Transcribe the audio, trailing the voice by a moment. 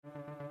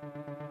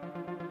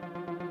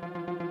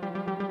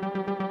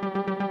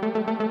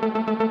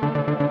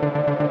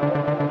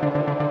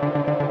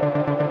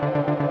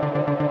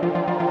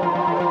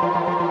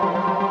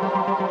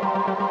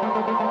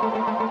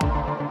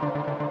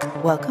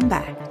Welcome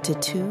back to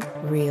Two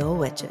Real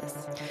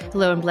Witches.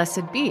 Hello and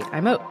blessed be,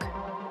 I'm Oak.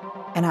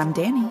 And I'm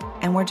Dani,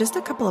 and we're just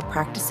a couple of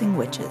practicing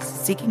witches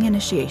seeking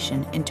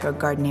initiation into a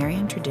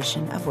Gardnerian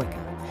tradition of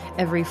Wicca.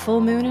 Every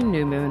full moon and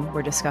new moon,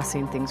 we're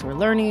discussing things we're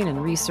learning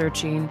and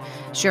researching,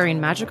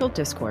 sharing magical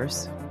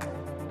discourse,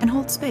 and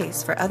hold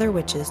space for other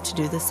witches to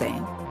do the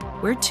same.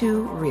 We're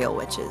two real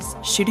witches,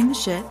 shooting the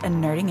shit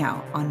and nerding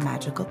out on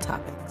magical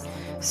topics.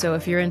 So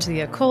if you're into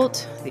the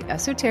occult, the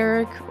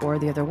esoteric, or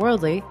the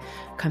otherworldly,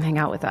 come hang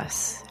out with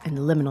us in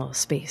the liminal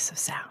space of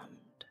sound.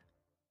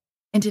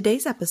 In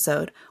today's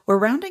episode, we're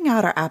rounding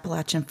out our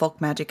Appalachian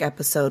folk magic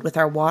episode with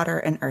our water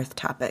and earth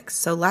topics.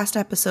 So last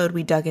episode,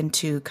 we dug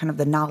into kind of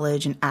the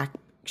knowledge and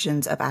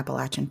actions of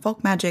Appalachian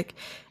folk magic.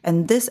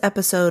 And this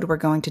episode, we're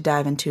going to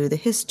dive into the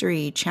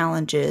history,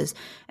 challenges,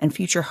 and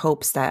future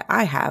hopes that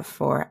I have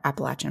for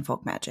Appalachian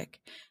folk magic.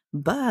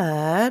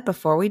 But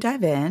before we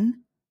dive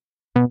in...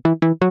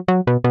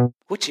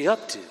 What you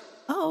up to?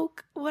 Oh,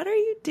 what are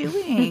you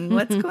doing?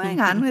 What's going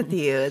on with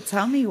you?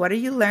 Tell me, what are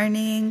you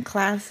learning?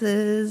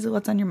 Classes?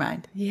 What's on your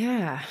mind?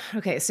 Yeah.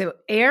 Okay. So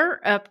air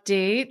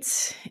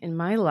updates in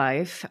my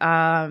life.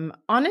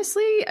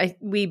 Honestly,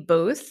 we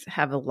both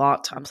have a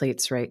lot on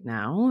plates right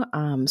now.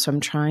 So I'm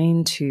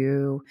trying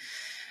to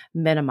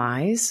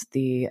minimize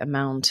the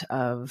amount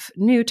of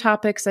new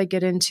topics I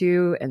get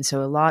into. And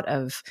so a lot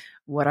of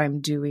what I'm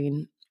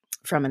doing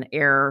from an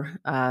air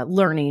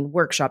learning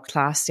workshop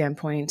class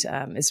standpoint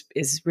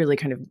is really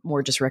kind of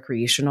more just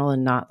recreational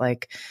and not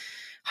like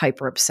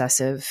hyper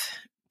obsessive,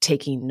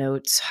 taking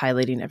notes,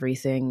 highlighting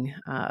everything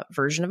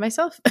version of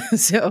myself.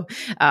 So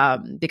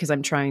because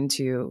I'm trying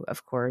to,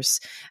 of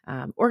course,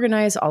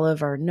 organize all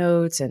of our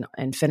notes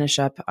and finish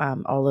up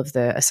all of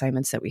the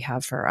assignments that we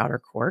have for our outer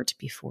court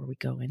before we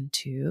go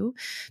into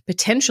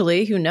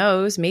potentially, who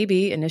knows,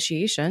 maybe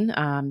initiation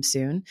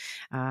soon.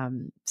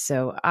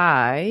 So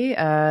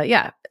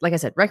like I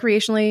said,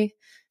 recreationally,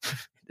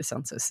 this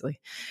sounds so silly.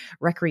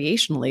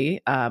 Recreationally,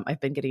 I've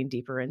been getting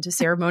deeper into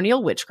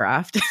ceremonial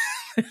witchcraft.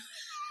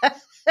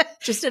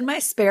 Just in my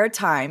spare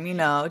time,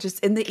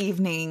 just in the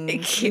evening,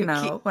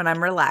 when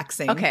I'm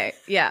relaxing. Okay.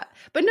 Yeah.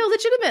 But no,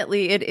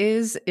 legitimately, it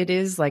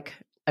is like,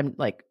 I'm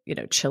like,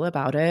 chill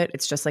about it.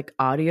 It's just like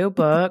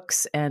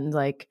audiobooks and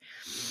like,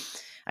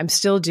 I'm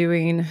still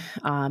doing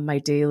my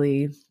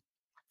daily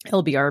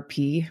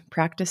LBRP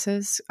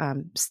practices,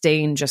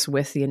 staying just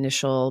with the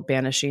initial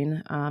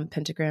banishing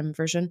pentagram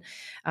version.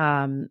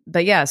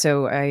 But yeah,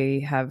 so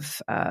I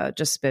have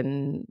just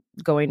been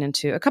going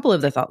into a couple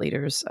of the thought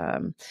leaders.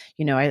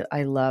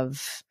 I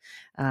love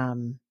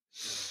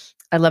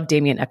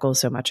Damien Eccles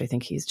so much. I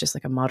think he's just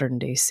like a modern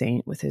day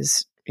saint with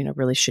his,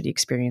 really shitty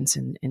experience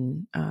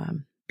in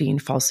being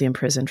falsely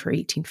imprisoned for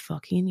 18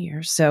 fucking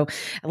years. So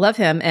I love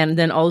him. And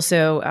then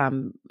also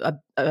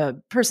a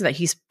person that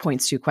he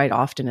points to quite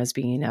often as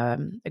being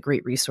a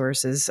great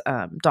resource is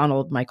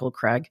Donald Michael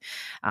Craig.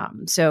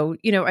 So,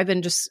 I've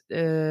been just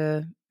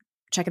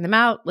checking them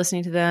out,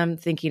 listening to them,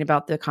 thinking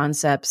about the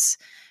concepts,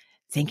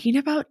 thinking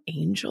about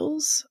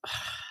angels.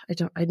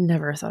 I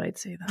never thought I'd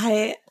say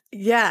that.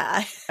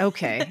 Yeah.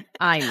 Okay.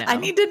 I know. I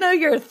need to know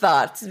your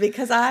thoughts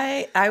because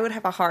I would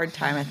have a hard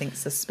time, I think,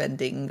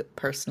 suspending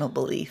personal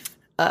belief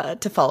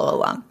to follow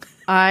along.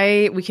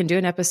 We can do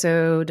an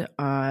episode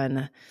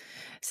on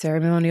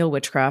ceremonial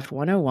witchcraft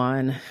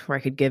 101 where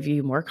I could give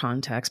you more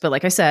context. But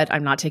like I said,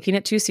 I'm not taking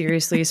it too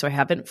seriously. So I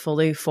haven't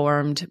fully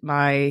formed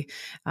my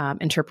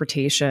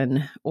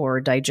interpretation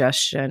or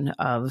digestion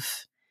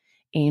of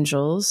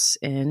angels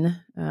in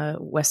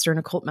Western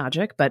occult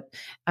magic. But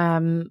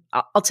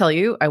I'll tell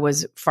you, I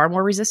was far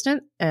more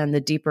resistant. And the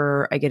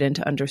deeper I get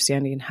into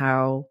understanding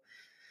how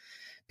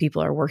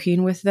people are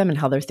working with them and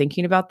how they're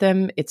thinking about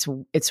them,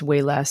 it's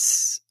way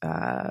less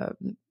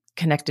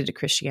connected to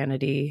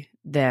Christianity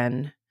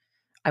than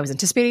I was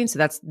anticipating. So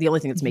that's the only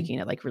thing that's making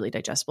it like really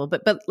digestible.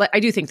 But like, I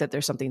do think that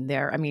there's something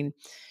there. I mean,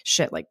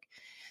 shit, like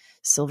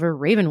Silver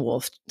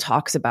Ravenwolf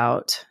talks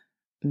about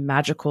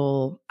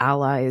magical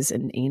allies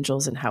and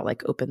angels and how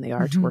like open they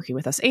are to working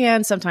with us.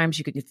 And sometimes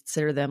you could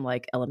consider them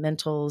like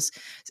elementals.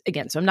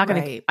 Again, so I'm not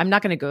going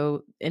to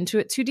go into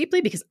it too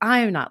deeply because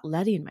I'm not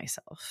letting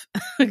myself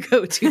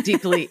go too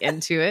deeply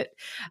into it.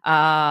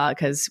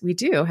 Cause we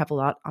do have a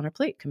lot on our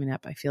plate coming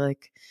up. I feel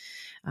like,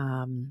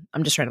 I'm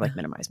just trying to like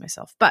minimize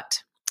myself.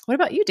 But what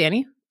about you,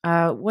 Dani?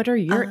 What are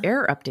your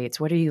air updates?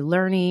 What are you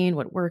learning?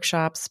 What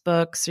workshops,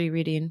 books are you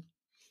reading?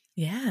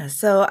 Yeah,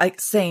 so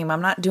same.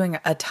 I'm not doing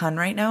a ton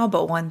right now,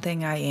 but one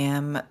thing I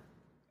am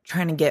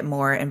trying to get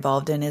more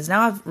involved in is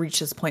now I've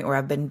reached this point where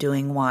I've been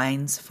doing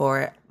wines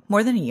for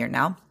more than a year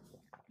now.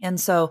 And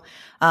so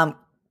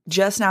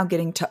just now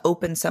getting to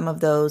open some of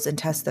those and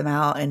test them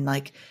out and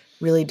like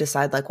really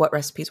decide like what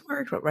recipes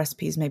worked, what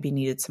recipes maybe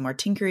needed some more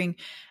tinkering.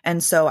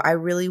 And so I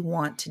really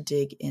want to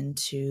dig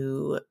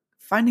into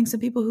finding some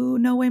people who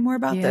know way more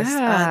about this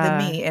than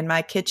me in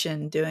my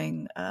kitchen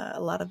doing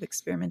a lot of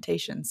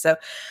experimentation. So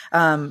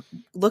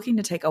looking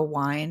to take a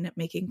wine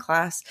making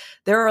class.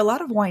 There are a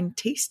lot of wine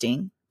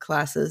tasting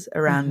classes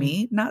around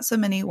me, not so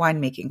many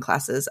winemaking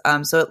classes.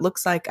 So it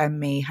looks like I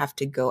may have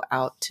to go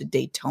out to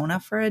Daytona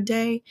for a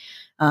day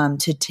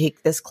to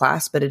take this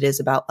class, but it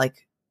is about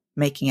like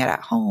making it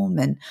at home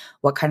and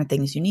what kind of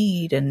things you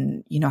need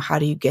and, you know, how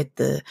do you get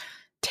the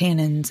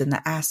tannins and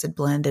the acid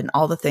blend and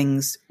all the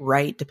things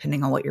right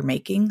depending on what you're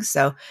making.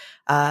 So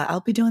I'll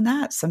be doing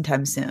that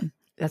sometime soon.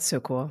 That's so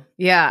cool.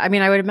 Yeah. I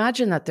mean, I would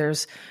imagine that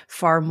there's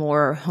far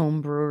more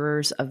home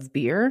brewers of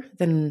beer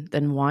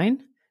than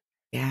wine.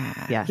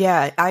 Yeah.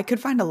 Yeah. I could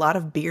find a lot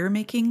of beer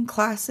making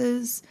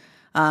classes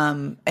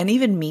and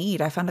even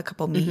mead. I found a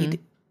couple mead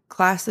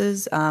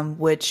classes,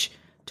 which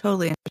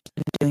totally interested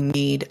in doing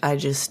mead. I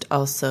just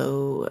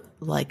also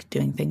like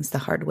doing things the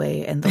hard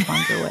way and the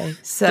longer way.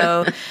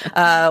 So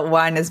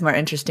wine is more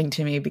interesting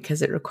to me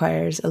because it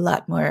requires a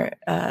lot more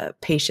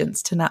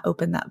patience to not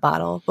open that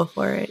bottle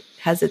before it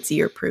has its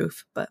year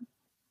proof. But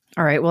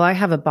all right. Well, I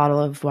have a bottle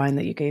of wine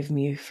that you gave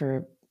me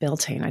for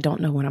Beltane. I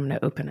don't know when I'm going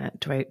to open it.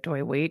 Do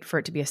I wait for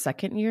it to be a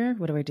second year?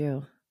 What do I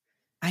do?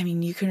 I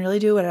mean, you can really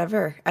do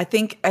whatever. I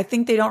think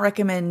they don't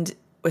recommend,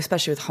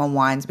 especially with home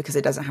wines, because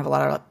it doesn't have a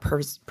lot of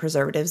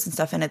preservatives and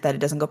stuff in it, that it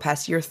doesn't go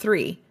past year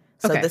 3.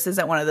 So this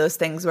isn't one of those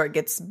things where it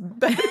gets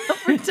better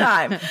over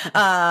time.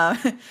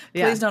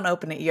 Please don't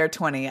open it year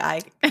 20.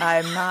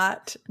 I'm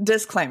not,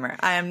 disclaimer,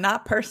 I am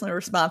not personally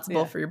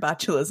responsible for your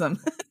botulism.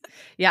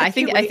 Yeah, I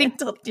think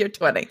until year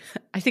 20.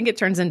 I think it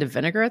turns into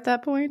vinegar at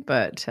that point,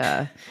 but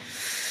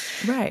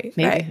right.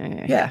 Maybe.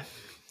 Right. Yeah.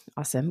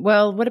 Awesome.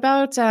 Well, what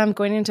about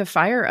going into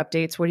fire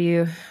updates? What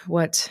do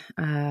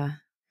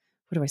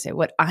I say?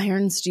 What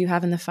irons do you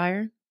have in the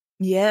fire?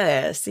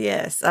 Yes.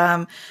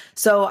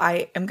 So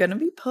I am going to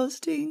be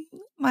posting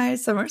my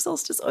summer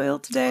solstice oil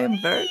today.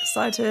 I'm very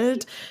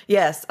excited.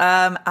 Yes.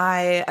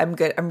 I'm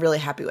good. I'm really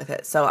happy with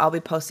it. So I'll be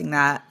posting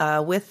that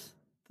with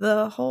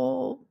the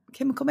whole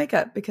chemical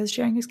makeup because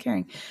sharing is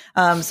caring.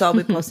 So I'll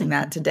be posting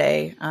that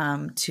today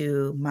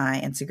to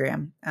my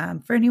Instagram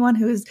for anyone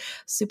who is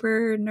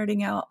super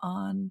nerding out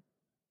on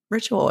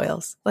ritual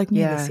oils like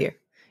me this year.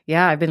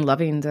 Yeah, I've been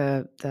loving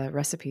the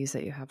recipes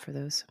that you have for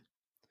those.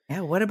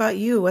 Yeah. What about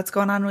you? What's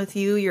going on with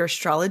you? Your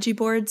astrology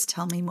boards?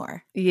 Tell me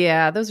more.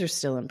 Yeah, those are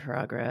still in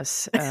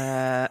progress.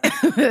 But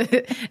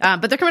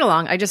they're coming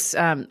along. I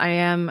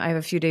have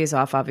a few days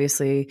off,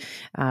 obviously,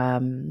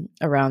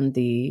 around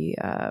the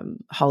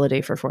holiday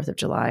for 4th of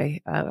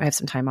July. I have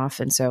some time off.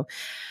 And so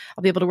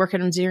I'll be able to work on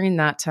them during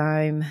that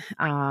time.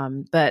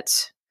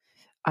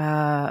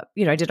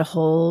 I did a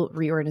whole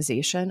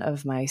reorganization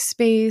of my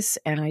space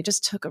and I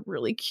just took a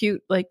really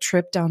cute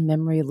trip down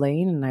memory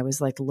lane. And I was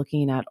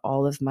looking at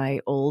all of my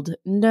old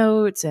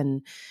notes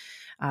and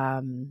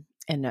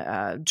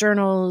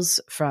journals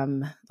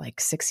from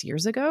 6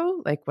 years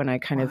ago, when I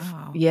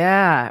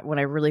when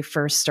I really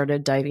first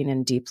started diving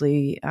in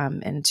deeply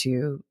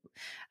into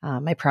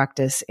my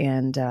practice.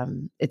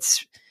 And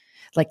it's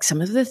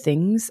some of the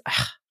things I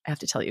have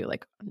to tell you,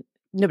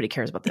 nobody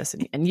cares about this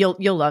and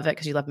you'll love it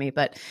because you love me.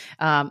 But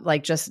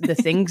just the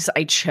things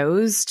I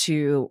chose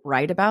to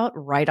write about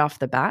right off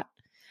the bat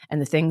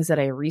and the things that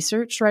I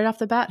researched right off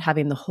the bat,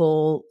 having the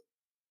whole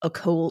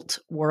occult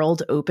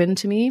world open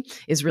to me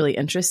is really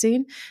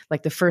interesting.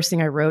 The first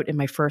thing I wrote in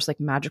my first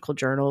magical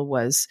journal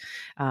was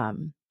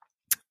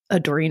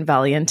Doreen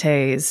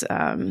Valiente's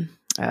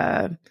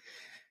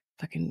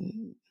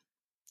fucking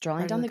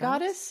Drawing Down the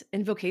Goddess?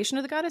 Invocation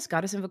of the Goddess?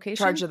 Goddess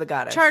Invocation? Charge of the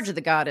Goddess. Charge of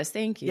the Goddess.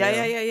 Thank you.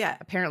 Yeah.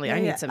 Apparently I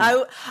need some.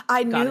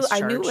 I knew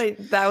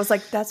that was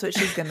that's what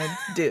she's going to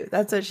do.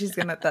 That sounds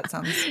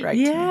right to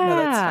me. No,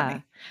 that's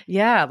funny.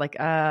 Yeah.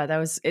 That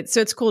was it.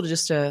 So it's cool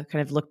to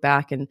kind of look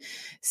back and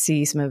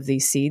see some of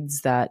these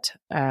seeds that,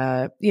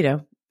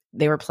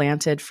 they were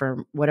planted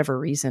for whatever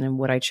reason and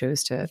what I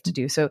chose to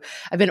do. So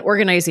I've been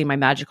organizing my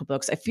magical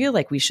books. I feel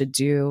like we should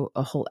do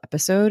a whole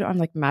episode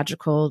on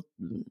magical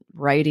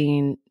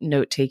writing,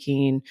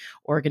 note-taking,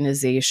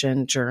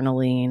 organization,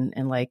 journaling,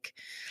 and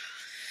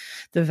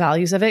the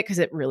values of it, because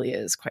it really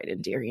is quite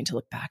endearing to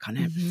look back on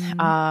it.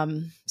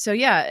 So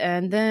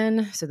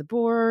the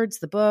boards,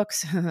 the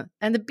books,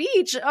 and the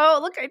beach. Oh,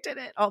 look, I did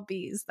it. All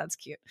bees. That's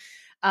cute.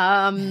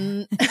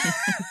 My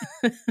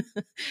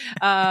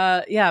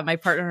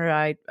partner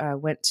and I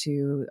went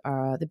to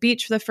the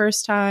beach for the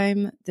first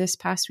time this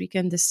past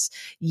weekend, this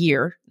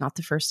year, not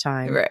the first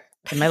time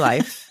in my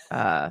life.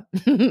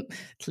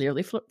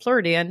 Clearly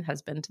Floridian,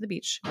 has been to the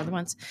beach more than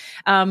once.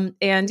 So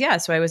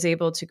I was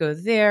able to go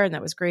there and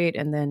that was great.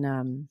 And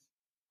then,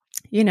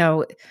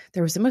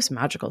 there was the most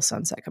magical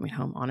sunset coming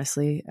home,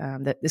 honestly.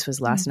 That this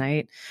was last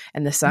night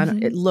and the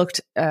sun, it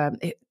looked,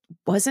 it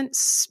wasn't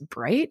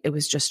bright. It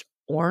was just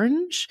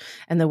orange,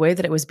 and the way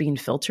that it was being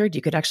filtered,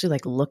 you could actually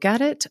look at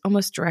it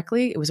almost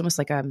directly. It was almost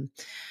like a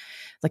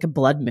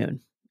blood moon.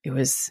 It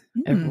was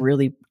a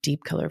really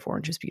deep color of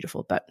orange. It was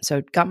beautiful. But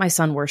so got my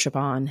sun worship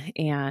on,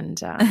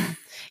 and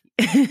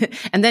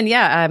and then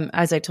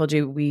as I told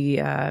you,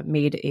 we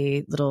made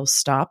a little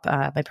stop,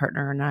 my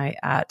partner and I,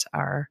 at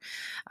our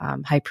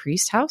high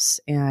priest house,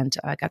 and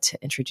got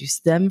to introduce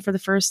them for the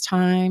first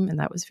time, and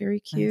that was very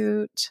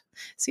cute.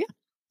 Nice. So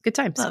good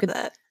times. Love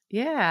that.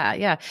 Yeah.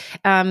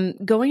 Yeah.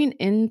 Going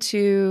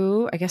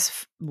into, I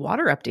guess,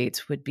 water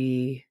updates would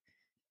be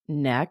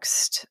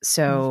next.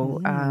 So,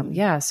 Mhm.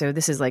 yeah. So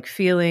this is like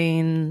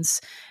feelings,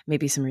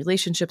 maybe some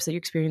relationships that you're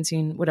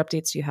experiencing. What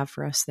updates do you have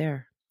for us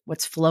there?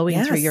 What's flowing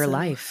Yeah, through your so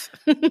life?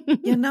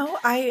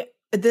 I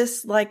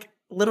this like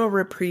little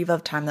reprieve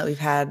of time that we've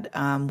had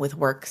with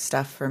work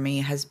stuff for me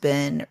has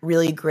been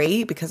really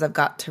great because I've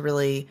got to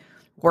really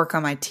work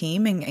on my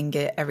team and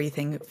get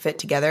everything fit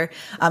together.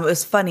 It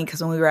was funny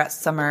because when we were at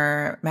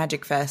Summer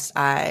Magic Fest,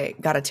 I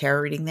got a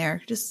tarot reading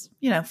there, just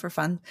for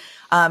fun.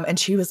 And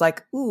she was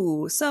like,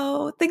 "Ooh,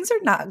 so things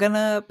are not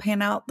gonna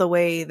pan out the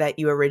way that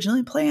you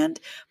originally planned,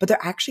 but they're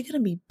actually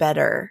gonna be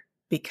better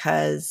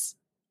because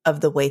of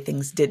the way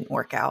things didn't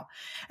work out."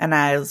 And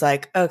I was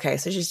like, okay,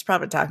 so she's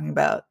probably talking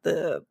about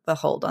the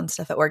hold on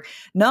stuff at work.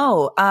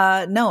 No,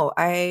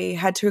 I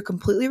had to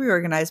completely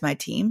reorganize my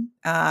team,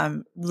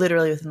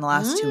 literally within the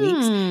last 2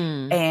 weeks.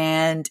 Mm.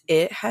 And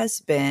it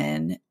has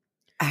been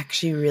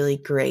actually really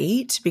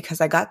great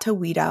because I got to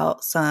weed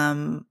out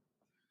some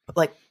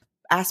like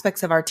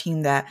aspects of our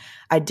team that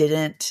I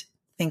didn't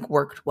think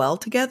worked well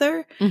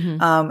together.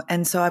 Hmm.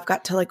 And so I've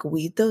got to like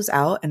weed those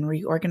out and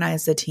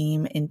reorganize the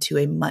team into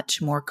a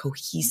much more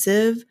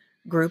cohesive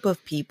group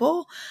of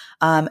people.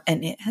 And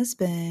it has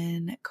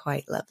been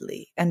quite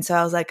lovely. And so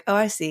I was like, oh,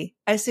 I see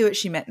what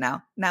she meant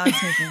now. Now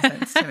it's making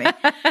sense to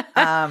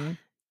me.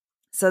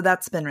 So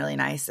that's been really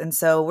nice. And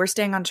so we're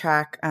staying on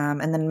track.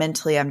 And then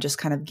mentally, I'm just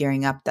kind of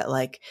gearing up that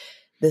like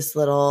this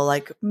little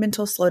like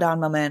mental slowdown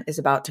moment is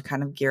about to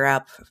kind of gear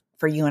up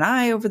for you and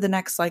I over the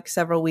next like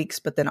several weeks,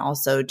 but then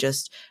also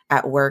just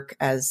at work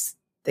as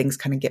things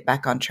kind of get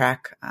back on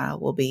track.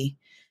 We'll be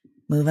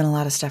moving a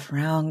lot of stuff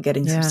around,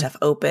 getting some Yeah. stuff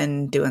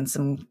open, doing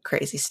some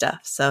crazy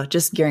stuff. So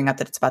just gearing up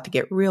that it's about to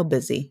get real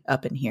busy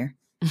up in here.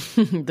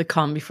 The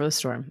calm before the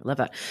storm. I love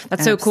that.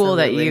 That's so cool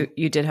that Absolutely.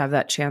 you did have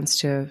that chance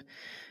to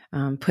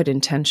put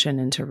intention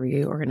into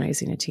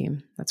reorganizing a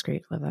team. That's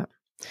great. Love that.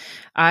 Okay.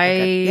 I,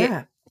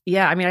 Yeah.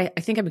 yeah, I mean, I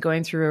think I've been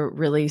going through a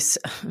really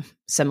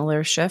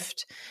similar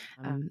shift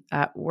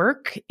at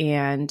work,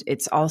 and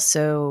it's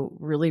also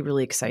really,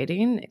 really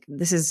exciting.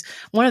 This is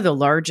one of the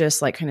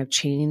largest, like, kind of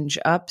change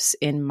ups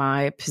in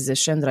my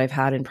position that I've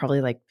had in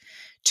probably like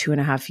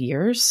 2.5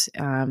 years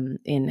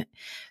in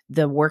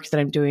the work that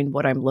I'm doing,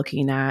 what I'm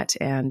looking at,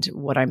 and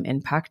what I'm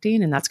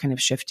impacting, and that's kind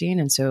of shifting.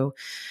 And so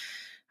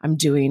I'm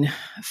doing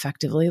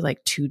effectively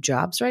like 2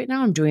 jobs right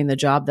now. I'm doing the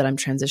job that I'm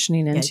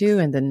transitioning into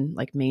Yikes. and then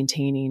like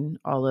maintaining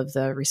all of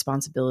the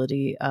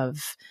responsibility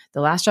of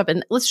the last job.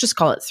 And let's just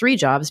call it 3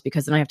 jobs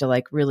because then I have to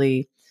like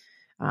really,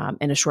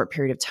 in a short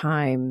period of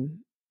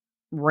time,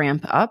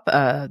 ramp up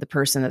the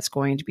person that's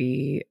going to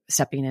be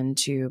stepping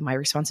into my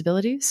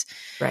responsibilities.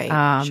 Right.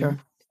 Um, Sure.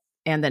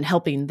 and then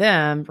helping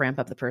them ramp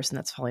up the person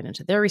that's falling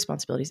into their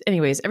responsibilities.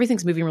 Anyways,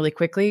 everything's moving really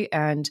quickly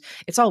and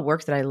it's all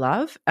work that I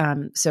love.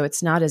 So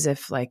it's not as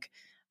if like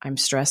I'm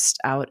stressed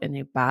out in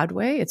a bad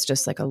way. It's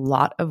just like a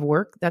lot of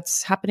work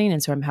that's happening.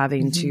 And so I'm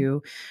having Mhm.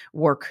 to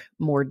work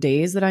more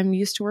days that I'm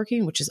used to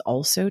working, which is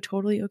also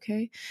totally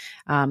okay.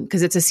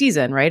 Because it's a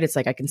season, right? It's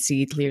like I can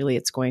see clearly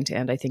it's going to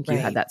end. I think you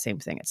had Right. that same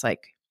thing. It's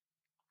like,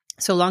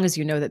 so long as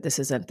you know that this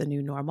isn't the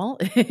new normal,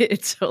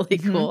 it's totally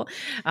Mhm. cool.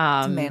 It's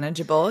Um,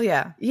 manageable.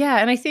 Yeah. yeah.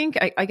 And I think,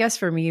 I guess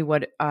for me,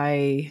 what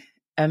I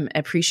am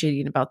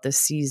appreciating about this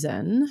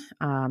season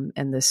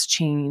and this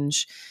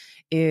change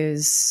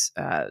is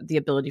the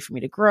ability for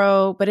me to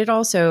grow. But it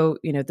also,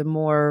 the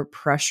more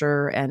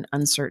pressure and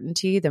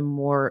uncertainty, the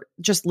more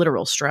just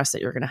literal stress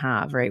that you're going to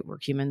have, right? We're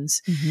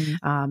humans.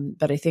 Mhm.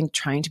 But I think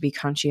trying to be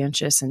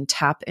conscientious and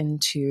tap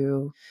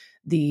into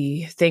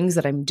the things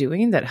that I'm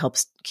doing that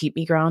helps keep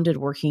me grounded,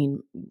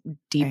 working Right.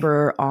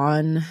 deeper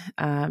on,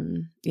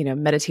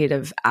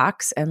 meditative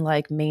acts and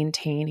like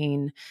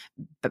maintaining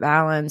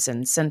balance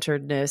and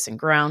centeredness and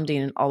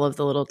grounding and all of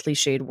the little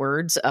cliched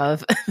words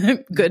of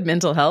good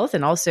mental health.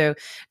 And also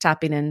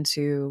tapping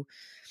into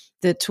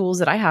the tools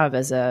that I have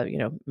as a,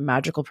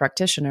 magical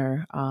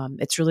practitioner.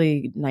 It's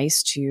really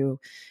nice to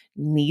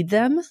need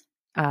them,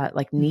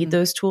 need Mhm.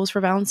 those tools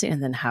for balancing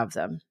and then have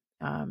them.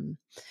 Um,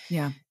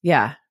 Yeah.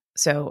 yeah.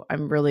 So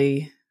I'm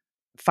really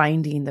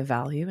finding the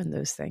value in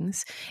those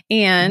things,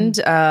 Mhm. and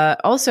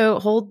also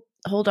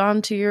hold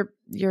on to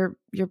your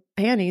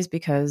panties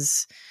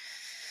because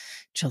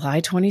July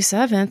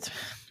 27th,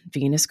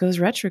 Venus goes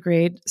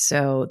retrograde.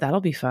 So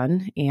that'll be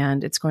fun.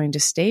 And it's going to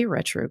stay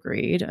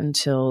retrograde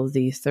until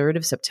the 3rd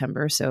of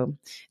September. So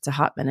it's a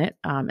hot minute.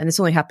 And this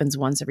only happens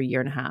once every year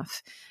and a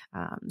half.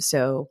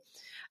 So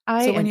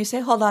I So when am. you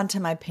say hold on to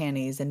my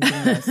panties and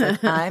Venus,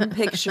 like I'm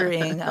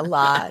picturing a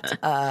lot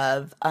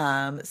of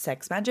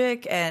sex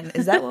magic, and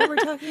is that what we're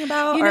talking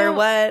about you or know,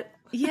 what?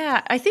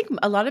 Yeah, I think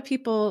a lot of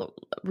people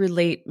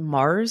relate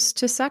Mars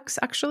to sex.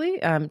 Actually,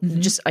 Mhm.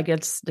 just I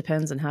guess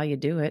depends on how you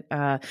do it.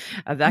 That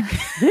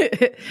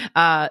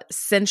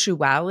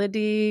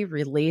sensuality,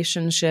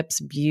 relationships,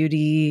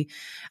 beauty,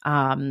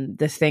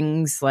 the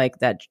things like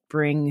that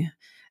bring,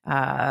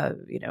 uh,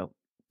 you know,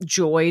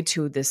 joy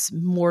to this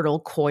mortal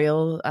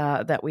coil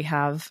that we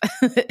have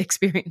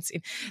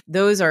experiencing.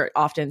 Those are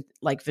often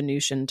like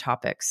Venusian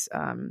topics.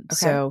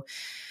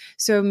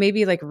 So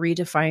maybe like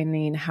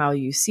redefining how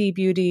you see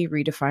beauty,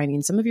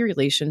 redefining some of your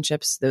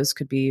relationships. Those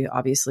could be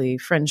obviously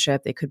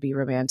friendship. They could be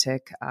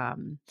romantic.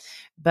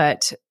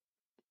 But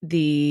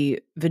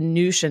the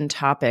Venusian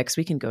topics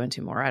we can go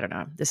into more. I don't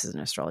know. This is an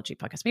astrology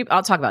podcast. Maybe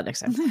I'll talk about it next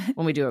time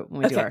when we do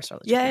our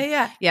astrology.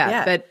 Yeah.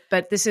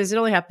 But it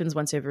only happens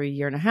once every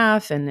year and a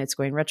half, and it's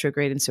going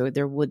retrograde, and so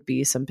there would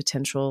be some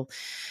potential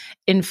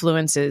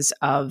influences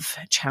of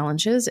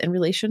challenges in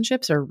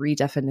relationships or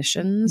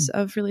redefinitions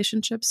of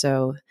relationships.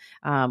 So,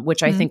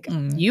 which I think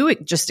you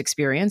just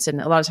experience, and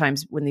a lot of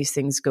times when these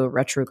things go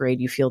retrograde,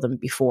 you feel them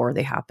before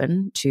they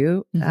happen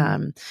too.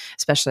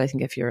 Especially I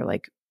think if you're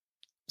like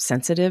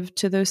sensitive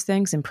to those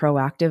things and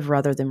proactive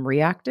rather than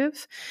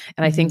reactive.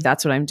 And I think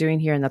that's what I'm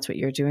doing here. And that's what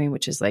you're doing,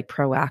 which is like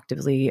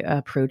proactively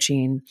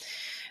approaching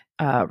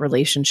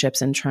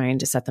relationships and trying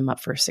to set them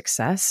up for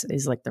success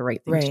is like the right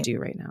thing to do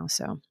right now.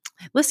 So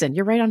listen,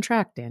 you're right on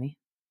track, Dani.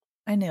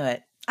 I knew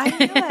it.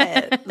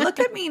 Look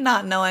at me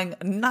not knowing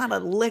not a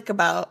lick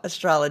about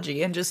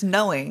astrology and just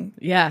knowing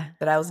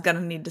that I was going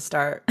to need to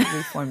start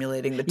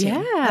reformulating the team.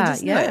 I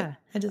just knew it.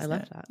 I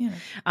love that. Yeah.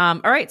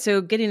 All right. So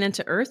getting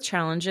into Earth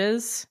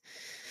challenges.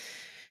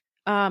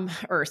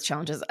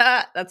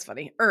 That's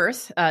funny.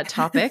 Earth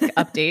topic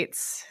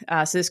updates.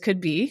 So this could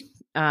be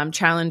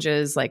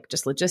challenges like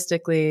just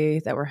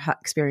logistically that we're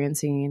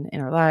experiencing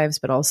in our lives,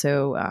 but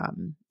also,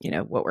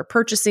 what we're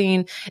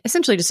purchasing,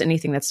 essentially just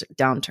anything that's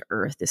down to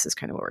earth. This is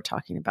kind of what we're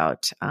talking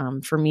about.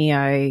 For me,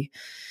 like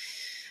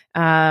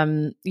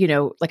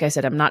I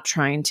said, I'm not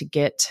trying to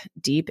get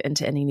deep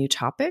into any new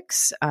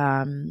topics.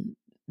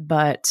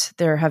 But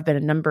there have been a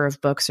number of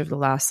books over the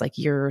last like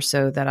year or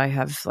so that I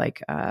have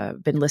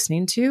been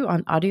listening to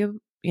on audio,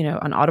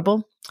 on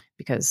Audible,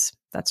 because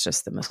that's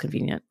just the most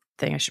convenient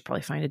thing. I should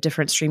probably find a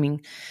different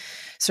streaming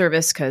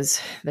service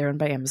because they're owned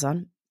by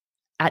Amazon.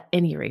 At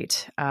any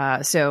rate,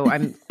 so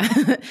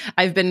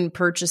I've been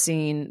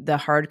purchasing the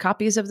hard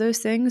copies of those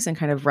things and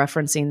kind of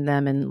referencing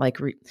them and like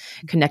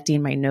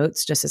connecting my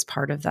notes just as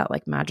part of that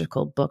like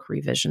magical book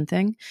revision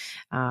thing.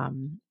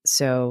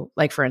 So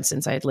like, for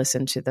instance, I had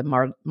listened to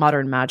the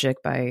Modern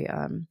Magic by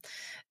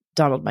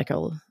Donald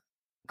Michael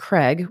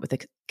Craig with a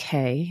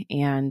K.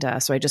 And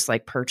so I just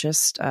like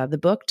purchased the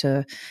book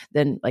to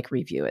then like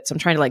review it. So I'm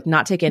trying to like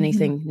not take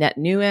anything net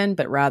new in,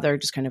 but rather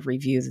just kind of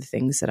review the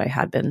things that I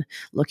had been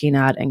looking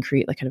at and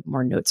create like kind of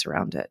more notes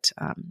around it.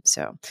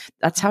 So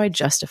that's how I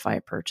justify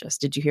a purchase.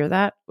 Did you hear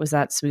that? Was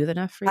that smooth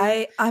enough for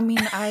you?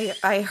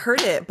 I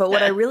heard it, but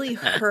what I really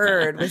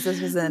heard was this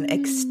was an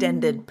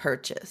extended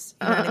purchase.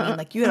 You know what I mean?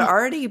 Like you had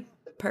already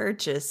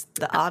purchased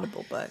the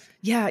Audible book.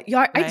 Yeah.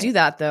 Right? I do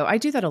that though. I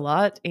do that a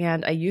lot.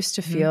 And I used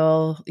to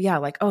feel,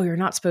 like, oh, you're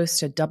not supposed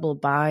to double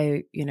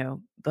buy,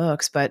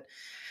 books, but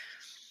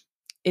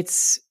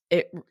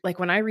like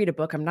when I read a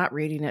book, I'm not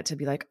reading it to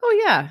be like, oh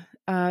yeah,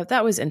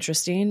 that was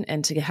interesting.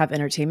 And to have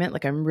entertainment,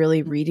 like I'm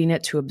really reading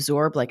it to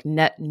absorb like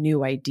net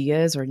new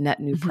ideas or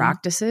net new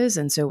practices.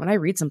 And so when I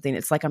read something,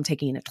 it's like I'm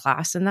taking a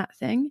class in that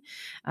thing,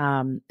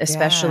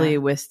 especially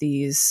with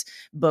these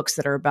books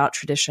that are about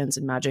traditions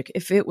and magic.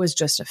 If it was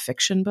just a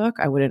fiction book,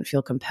 I wouldn't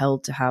feel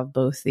compelled to have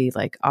both the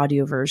like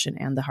audio version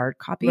and the hard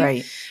copy.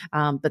 Right.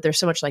 But there's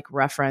so much like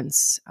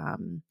reference,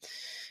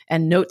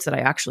 and notes that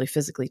I actually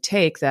physically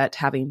take that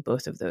having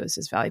both of those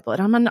is valuable.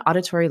 And I'm an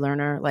auditory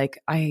learner.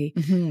 Like I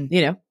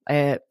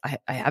have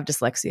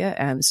dyslexia.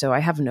 And so I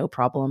have no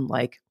problem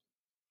like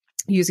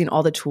using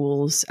all the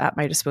tools at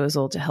my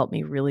disposal to help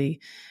me really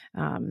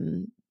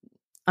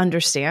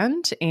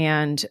understand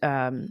and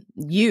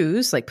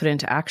put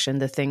into action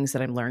the things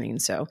that I'm learning.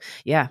 So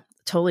yeah,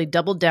 totally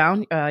doubled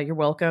down. You're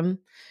welcome,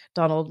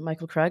 Donald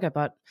Michael Craig. I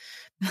bought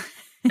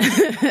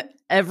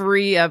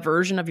every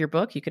version of your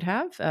book you could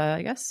have,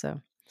 I guess.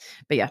 So.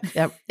 But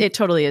yeah, it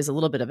totally is a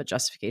little bit of a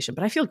justification,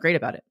 but I feel great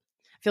about it.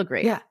 I feel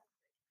great. Yeah.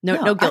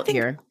 No guilt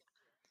here.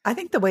 I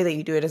think the way that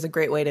you do it is a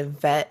great way to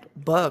vet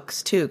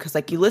books too. Cause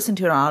like you listen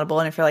to it on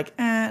Audible and if you're like,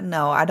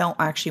 no, I don't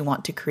actually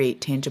want to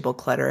create tangible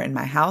clutter in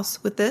my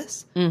house with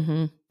this,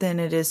 then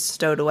it is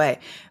stowed away.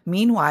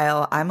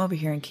 Meanwhile, I'm over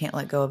here and can't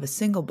let go of a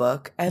single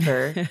book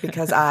ever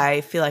because I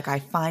feel like I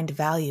find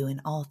value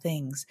in all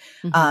things.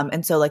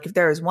 And so like if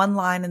there is one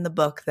line in the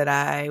book that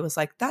I was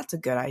like, that's a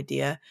good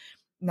idea,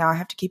 now I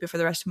have to keep it for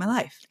the rest of my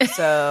life.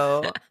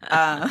 So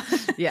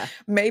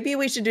maybe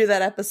we should do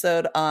that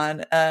episode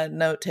on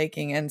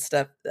note-taking and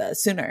stuff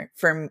sooner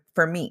for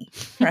me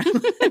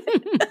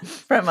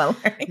from a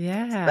learning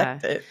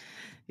perspective.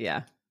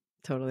 Yeah,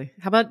 totally.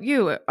 How about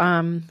you?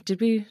 Did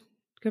we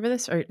go over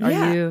this? Or are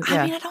you?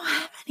 Yeah. I mean, I don't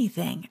have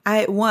anything.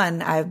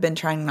 I've been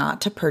trying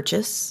not to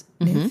purchase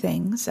new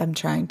things. I'm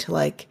trying to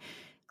like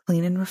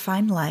clean and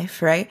refine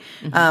life, right?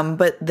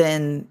 But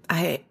then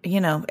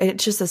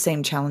it's just the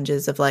same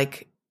challenges of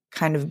like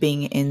kind of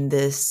being in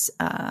this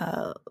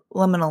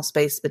liminal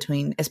space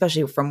between,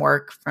 especially from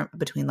work,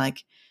 between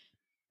like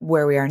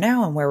where we are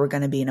now and where we're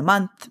going to be in a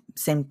month.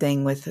 Same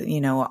thing with,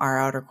 our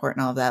outer court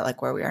and all of that,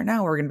 like where we are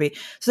now, where we're going to be.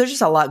 So there's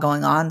just a lot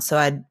going on.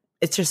 So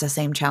it's just the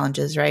same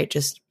challenges, right?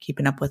 Just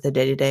keeping up with the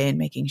day to day and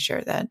making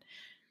sure that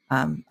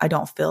I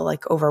don't feel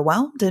like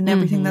overwhelmed in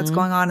everything that's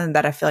going on, and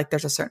that I feel like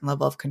there's a certain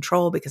level of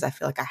control because I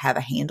feel like I have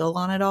a handle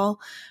on it all.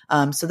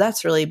 So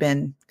that's really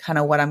been kind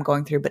of what I'm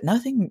going through, but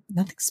nothing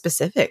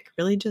specific,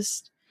 really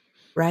just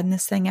riding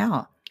this thing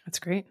out. That's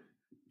great.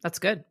 That's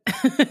good.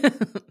 That's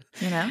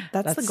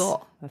the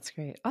goal. That's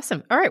great.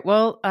 Awesome. All right.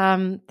 Well,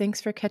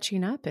 thanks for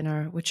catching up in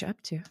our What You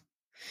Up To.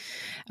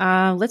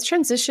 Let's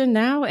transition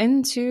now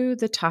into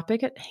the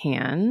topic at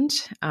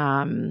hand.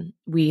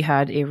 We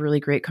had a really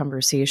great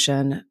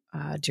conversation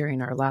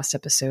during our last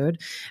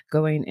episode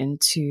going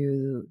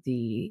into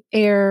the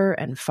air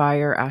and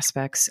fire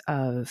aspects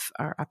of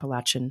our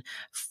Appalachian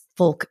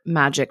folk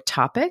magic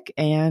topic.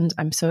 And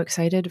I'm so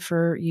excited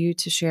for you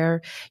to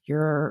share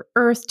your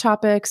earth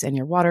topics and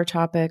your water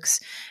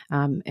topics,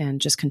 and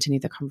just continue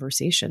the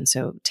conversation.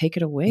 So take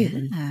it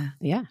away.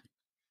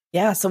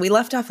 Yeah. So we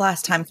left off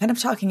last time kind of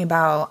talking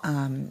about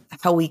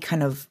how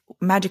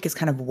magic is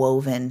kind of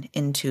woven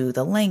into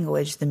the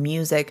language, the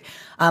music.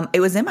 It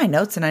was in my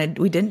notes and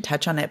we didn't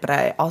touch on it, but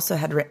I also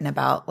had written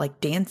about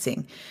like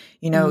dancing,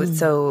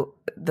 so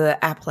the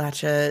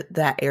Appalachia,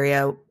 that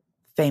area,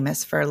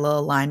 famous for a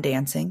little line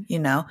dancing,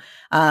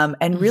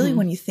 and really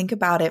when you think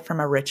about it from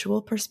a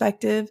ritual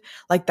perspective,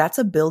 like that's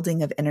a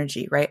building of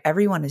energy, right?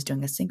 Everyone is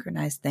doing a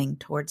synchronized thing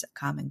towards a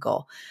common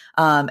goal.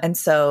 And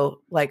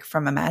so like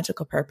from a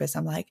magical purpose,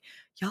 I'm like,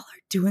 y'all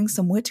are doing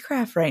some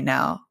witchcraft right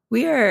now.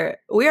 We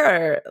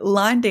are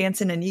line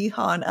dancing and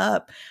yeehawing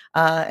up,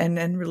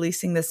 and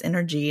releasing this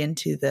energy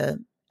into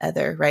the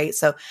ether, right?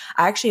 So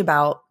I actually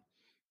about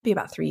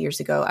 3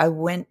 years ago, I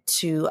went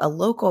to a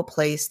local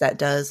place that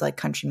does like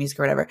country music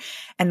or whatever,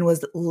 and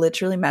was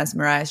literally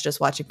mesmerized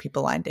just watching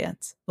people line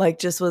dance. Like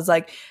just was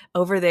like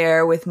over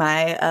there with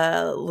my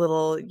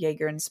little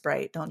Jaeger and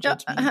Sprite. Don't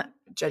judge me,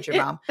 judge your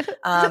mom.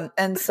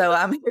 And so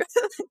I'm here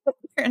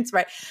and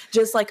Sprite,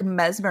 just like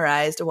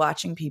mesmerized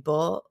watching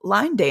people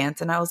line dance.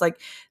 And I was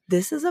like,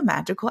 this is a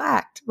magical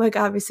act. Like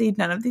obviously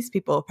none of these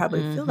people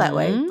probably feel that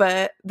way,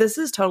 but this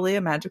is totally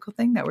a magical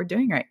thing that we're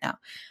doing right now.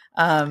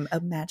 A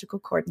magical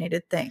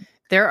coordinated thing.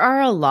 There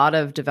are a lot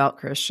of devout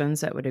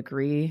Christians that would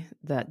agree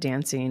that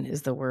dancing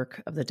is the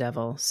work of the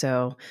devil.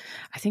 So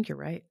I think you're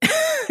right.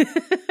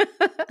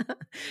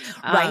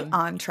 Right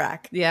on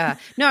track. Yeah.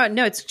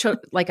 No, it's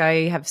like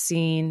I have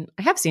seen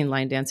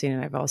line dancing,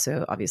 and I've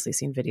also obviously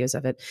seen videos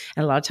of it.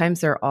 And a lot of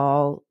times they're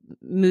all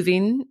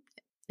moving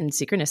in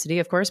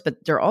synchronicity, of course,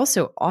 but they're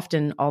also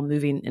often all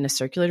moving in a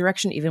circular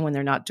direction, even when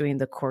they're not doing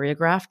the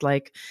choreographed,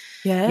 like,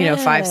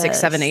 5, 6,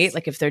 7, 8,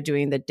 like if they're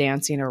doing the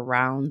dancing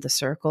around the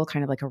circle,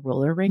 kind of like a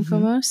roller rink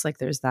almost, like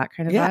there's that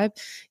kind of vibe.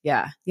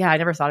 Yeah. I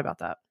never thought about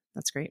that.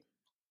 That's great.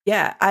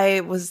 Yeah,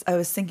 I was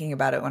thinking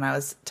about it when I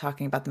was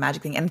talking about the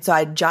magic thing. And so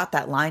I jot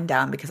that line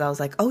down because I was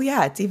like, oh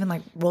yeah, it's even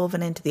like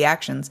woven into the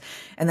actions.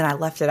 And then I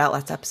left it out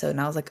last episode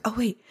and I was like, oh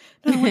wait,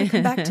 no, I want to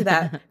come back to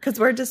that because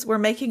we're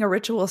making a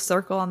ritual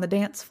circle on the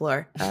dance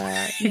floor,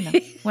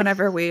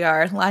 whenever we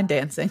are line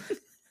dancing.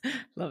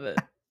 Love it.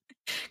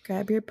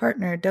 Grab your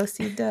partner,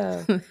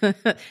 do-si-do.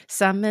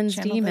 Summons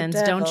Channel demons,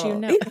 the don't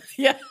you devil. know?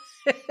 Yeah.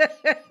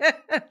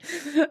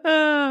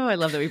 Oh, I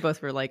love that we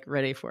both were like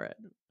ready for it.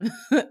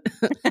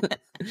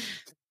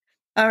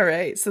 All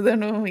right. So then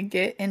when we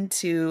get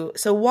into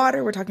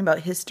water, we're talking about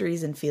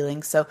histories and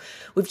feelings. So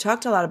we've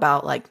talked a lot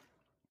about like,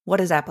 what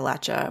is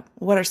Appalachia?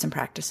 What are some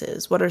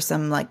practices? What are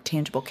some like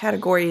tangible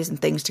categories and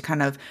things to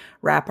kind of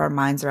wrap our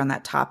minds around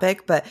that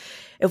topic? But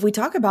if we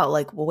talk about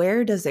like,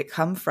 where does it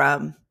come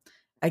from?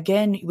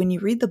 Again, when you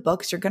read the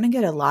books, you're going to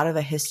get a lot of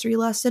a history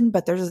lesson,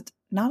 but there's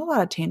not a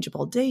lot of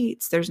tangible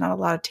dates. There's not a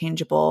lot of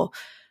tangible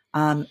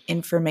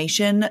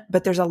information,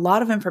 but there's a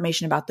lot of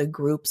information about the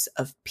groups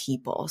of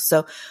people.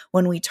 So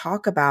when we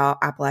talk about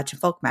Appalachian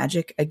folk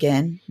magic,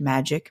 again,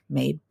 magic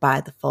made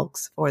by the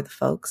folks for the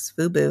folks,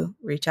 FUBU,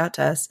 reach out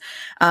to us.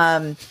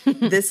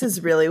 This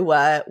is really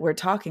what we're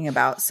talking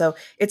about. So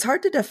it's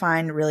hard to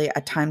define really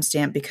a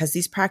timestamp because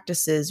these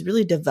practices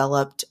really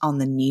developed on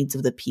the needs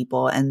of the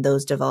people, and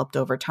those developed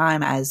over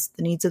time as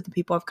the needs of the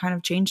people have kind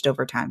of changed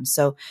over time.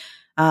 So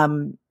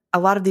a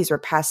lot of these were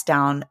passed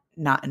down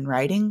not in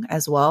writing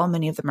as well.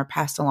 Many of them are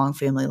passed along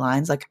family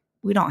lines. Like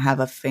we don't have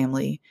a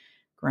family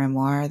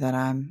grimoire that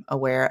I'm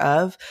aware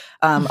of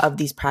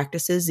these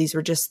practices. These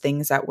were just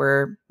things that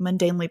were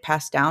mundanely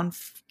passed down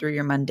through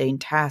your mundane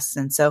tasks.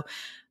 And so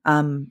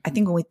I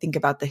think when we think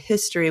about the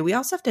history, we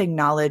also have to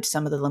acknowledge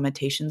some of the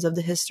limitations of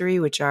the history,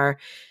 which are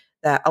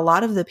that a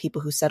lot of the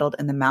people who settled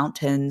in the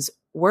mountains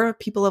were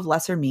people of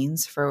lesser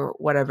means for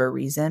whatever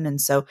reason.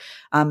 And so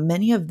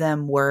many of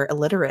them were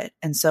illiterate.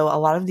 And so a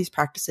lot of these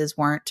practices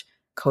weren't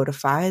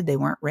codified. They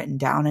weren't written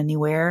down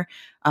anywhere.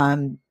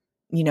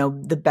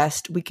 The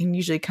best we can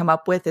usually come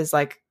up with is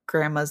like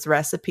grandma's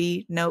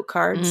recipe note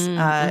cards,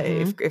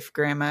 if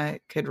grandma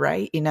could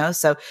write,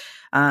 So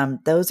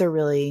those are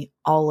really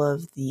all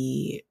of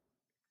the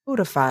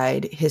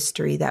codified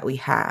history that we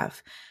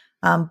have.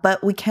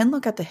 But we can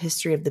look at the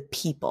history of the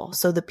people.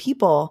 So the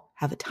people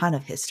have a ton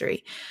of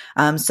history.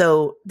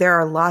 So there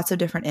are lots of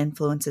different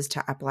influences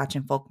to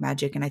Appalachian folk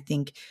magic. And I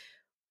think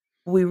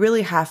we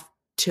really have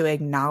to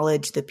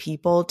acknowledge the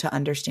people to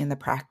understand the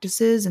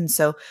practices. And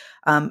so,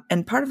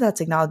 and part of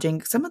that's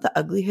acknowledging some of the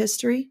ugly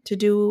history to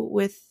do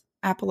with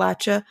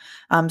Appalachia.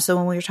 So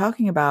when we were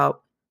talking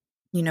about,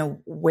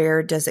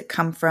 where does it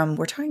come from?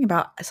 We're talking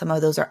about some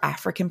of those are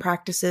African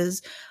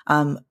practices,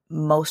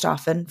 most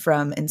often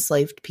from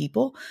enslaved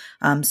people.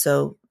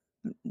 So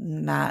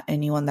not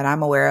anyone that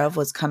I'm aware of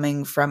was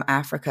coming from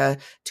Africa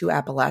to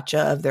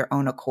Appalachia of their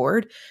own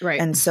accord. Right.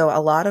 And so a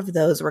lot of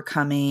those were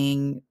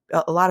coming,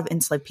 a lot of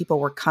enslaved people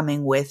were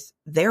coming with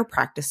their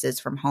practices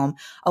from home,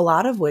 a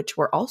lot of which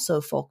were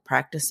also folk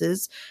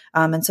practices.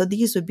 And so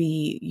these would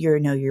be your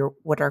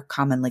what are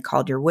commonly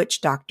called your witch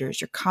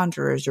doctors, your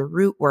conjurers, your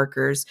root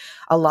workers,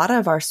 a lot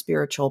of our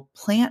spiritual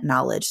plant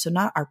knowledge. So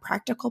not our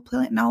practical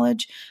plant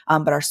knowledge,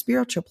 but our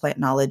spiritual plant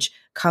knowledge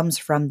comes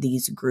from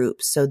these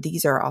groups. So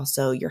these are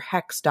also your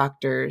hex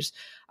doctors.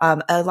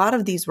 A lot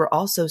of these were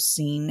also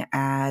seen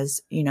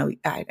as,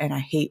 and I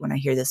hate when I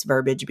hear this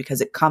verbiage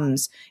because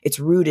it's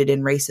rooted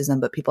in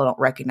racism, but people don't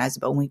recognize it.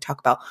 But when we talk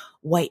about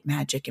white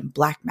magic and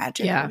black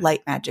magic, or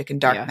light magic and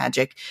dark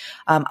magic,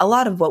 a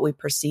lot of what we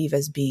perceive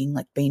as being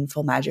like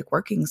baneful magic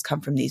workings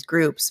come from these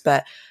groups.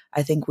 But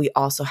I think we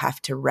also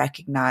have to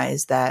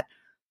recognize that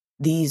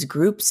these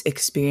groups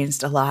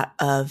experienced a lot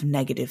of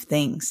negative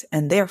things,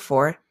 and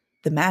therefore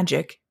the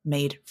magic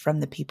made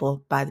from the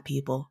people, by the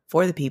people,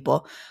 for the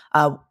people,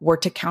 were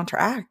to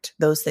counteract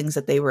those things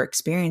that they were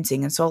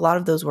experiencing. And so a lot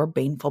of those were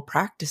baneful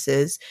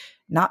practices,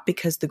 not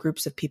because the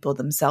groups of people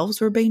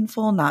themselves were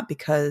baneful, not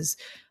because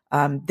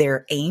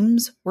their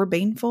aims were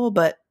baneful,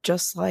 but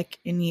just like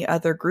any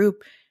other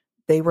group,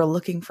 they were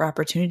looking for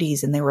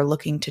opportunities and they were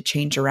looking to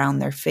change around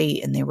their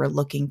fate and they were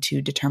looking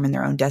to determine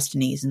their own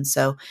destinies. And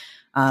so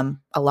a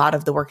lot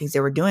of the workings they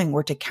were doing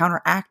were to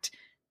counteract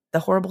the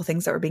horrible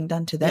things that were being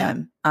done to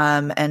them.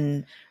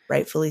 And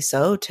rightfully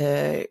so,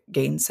 to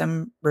gain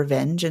some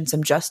revenge and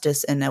some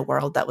justice in a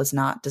world that was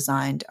not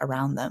designed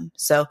around them.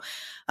 So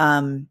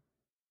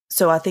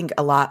I think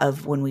a lot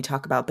of when we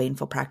talk about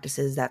baneful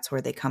practices, that's where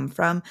they come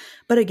from.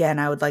 But again,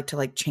 I would like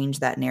to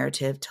change that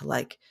narrative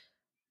to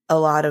a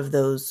lot of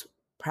those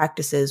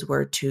practices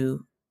were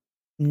to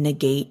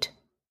negate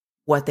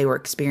what they were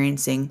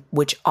experiencing,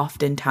 which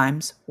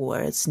oftentimes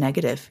was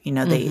negative.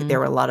 There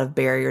were a lot of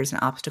barriers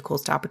and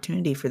obstacles to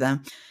opportunity for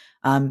them.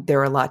 There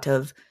were a lot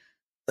of,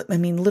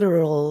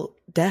 literal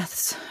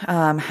deaths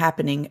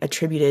happening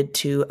attributed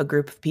to a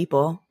group of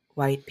people,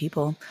 white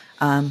people,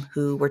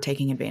 who were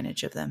taking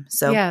advantage of them.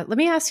 So yeah, let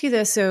me ask you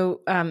this.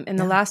 So in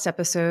the last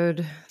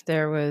episode,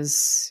 there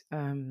was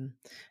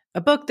a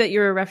book that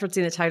you're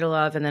referencing the title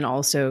of, and then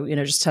also,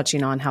 just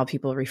touching on how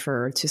people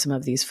refer to some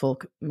of these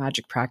folk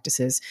magic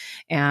practices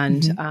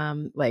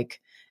and like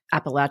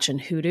Appalachian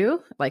hoodoo,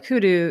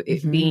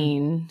 it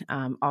being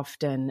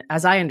often,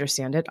 as I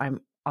understand it,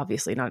 I'm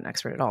obviously not an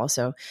expert at all,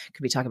 so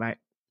could be talking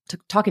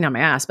on my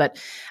ass,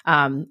 but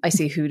I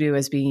see hoodoo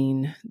as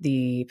being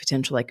the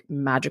potential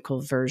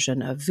magical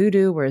version of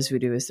voodoo, whereas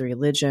voodoo is the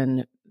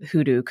religion.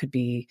 Hoodoo could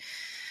be,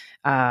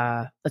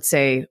 let's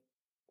say,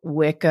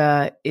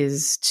 Wicca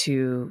is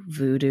to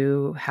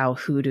voodoo how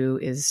hoodoo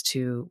is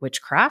to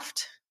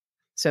witchcraft.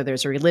 So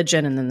there's a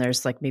religion and then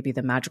there's maybe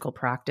the magical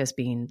practice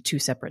being two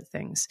separate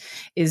things.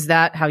 Is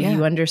that how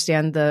you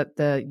understand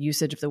the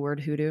usage of the word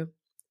hoodoo?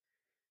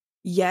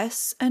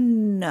 Yes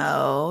and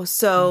no.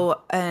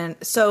 So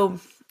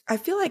I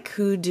feel like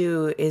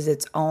hoodoo is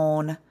its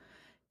own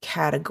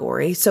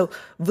category. So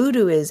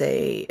voodoo is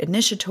a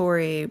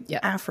initiatory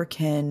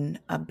African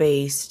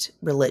based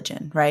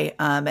religion, right?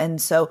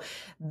 And so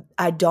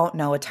I don't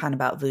know a ton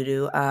about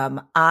voodoo.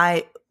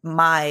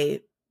 My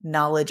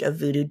knowledge of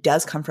voodoo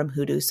does come from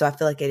hoodoo, so I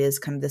feel like it is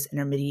kind of this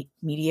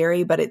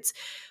intermediary, but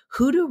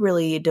hoodoo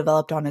really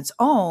developed on its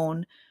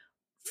own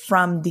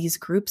from these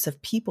groups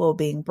of people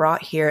being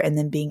brought here and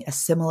then being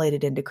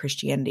assimilated into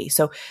Christianity.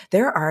 So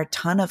there are a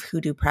ton of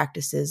hoodoo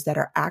practices that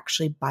are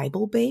actually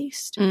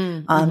Bible-based.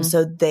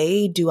 So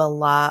they do a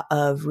lot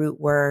of root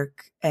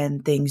work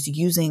and things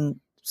using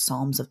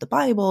Psalms of the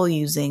Bible,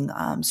 using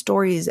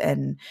stories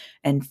and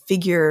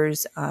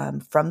figures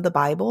from the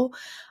Bible.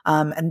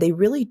 And they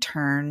really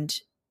turned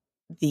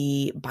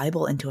the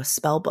Bible into a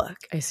spell book.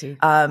 I see.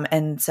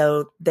 And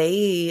so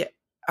they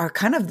are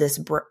kind of this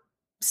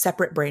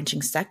separate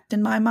branching sect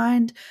in my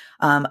mind,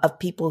 of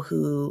people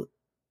who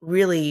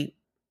really,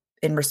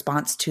 in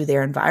response to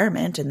their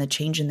environment and the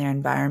change in their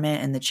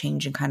environment and the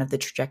change in kind of the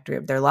trajectory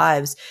of their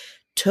lives,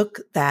 took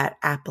that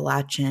took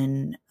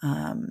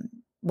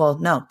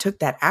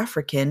that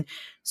African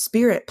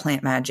spirit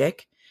plant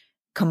magic,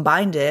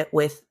 combined it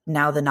with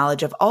now the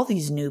knowledge of all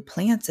these new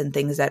plants and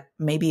things that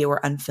maybe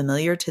were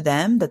unfamiliar to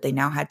them that they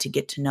now had to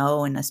get to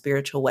know in a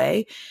spiritual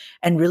way,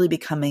 and really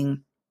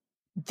becoming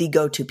the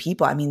go-to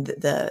people.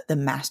 The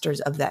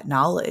masters of that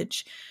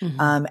knowledge.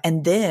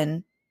 And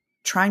then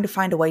trying to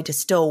find a way to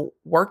still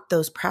work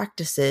those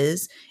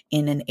practices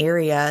in an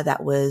area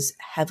that was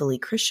heavily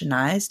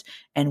Christianized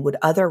and would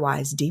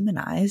otherwise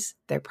demonize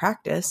their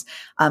practice,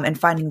 and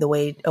finding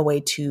a way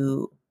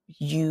to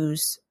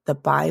use the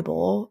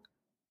Bible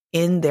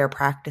in their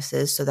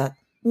practices so that,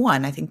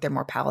 one, I think they're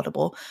more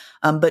palatable.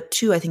 But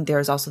two, I think there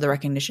is also the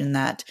recognition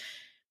that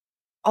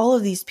all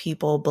of these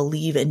people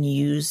believe and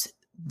use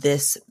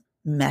this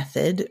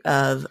method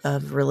of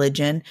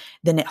religion,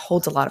 then it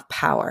holds a lot of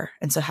power.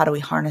 And so how do we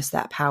harness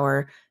that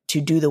power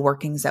to do the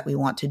workings that we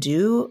want to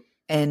do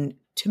and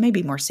to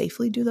maybe more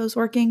safely do those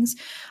workings?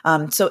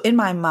 So in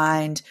my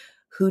mind,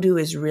 hoodoo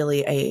is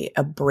really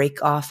a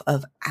break off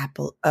of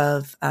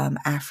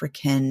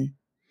African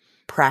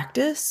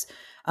practice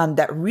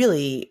that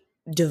really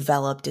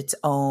developed its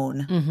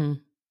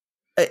own,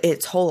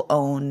 its whole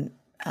own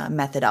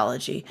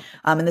methodology.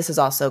 And this is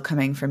also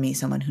coming from me,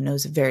 someone who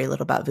knows very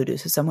little about voodoo.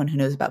 So someone who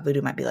knows about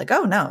voodoo might be like,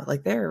 oh no,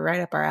 like they're right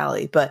up our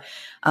alley. But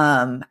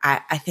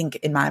I think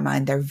in my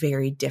mind, they're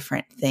very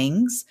different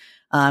things.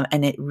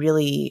 And it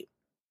really,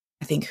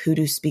 I think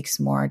hoodoo speaks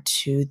more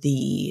to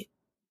the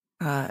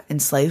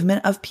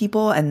enslavement of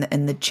people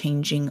and the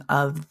changing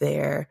of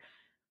their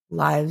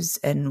lives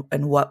and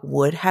what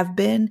would have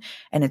been.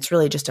 And it's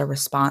really just a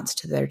response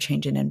to their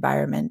change in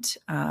environment.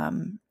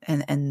 And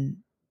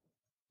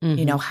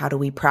you know, how do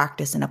we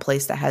practice in a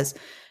place that has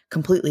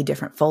completely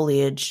different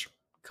foliage,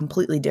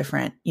 completely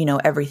different, you know,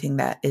 everything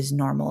that is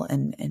normal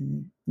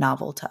and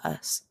novel to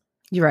us.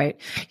 You're right.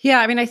 Yeah.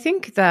 I mean, I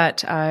think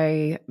that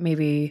I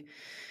think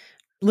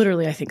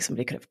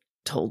somebody could have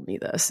told me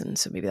this. And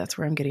so maybe that's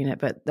where I'm getting it,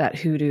 but that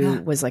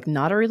hoodoo was like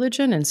not a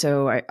religion. And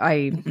so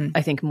I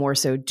think more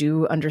so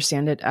do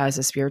understand it as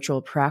a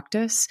spiritual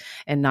practice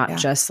and not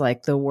just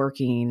like the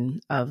working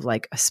of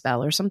like a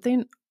spell or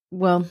something.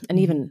 Well, and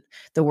even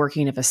the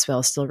working of a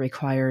spell still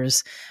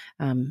requires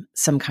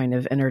some kind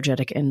of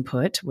energetic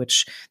input,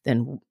 which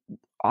then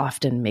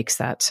often makes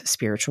that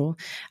spiritual.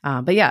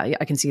 But yeah,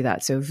 I can see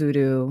that. So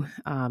voodoo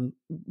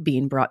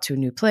being brought to a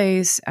new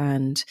place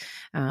and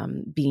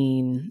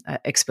being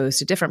exposed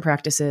to different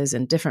practices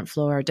and different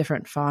flora,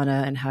 different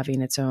fauna, and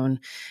having its own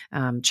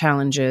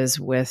challenges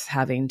with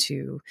having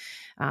to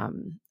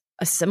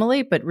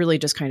assimilate, but really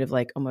just kind of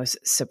like almost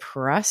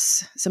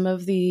suppress some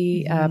of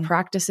the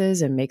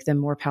practices and make them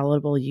more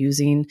palatable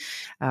using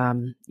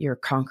your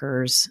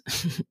conqueror's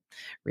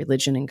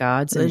religion and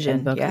gods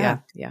and book. Yeah.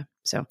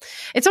 So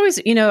it's always,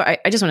 you know, I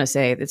just want to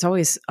say it's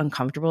always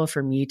uncomfortable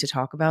for me to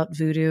talk about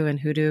voodoo and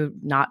hoodoo,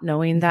 not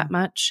knowing that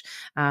much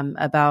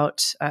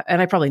about,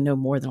 and I probably know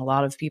more than a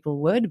lot of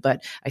people would,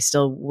 but I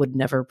still would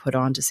never put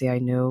on to say I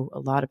know a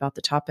lot about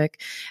the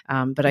topic.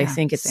 But I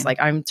think it's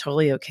like, I'm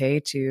totally okay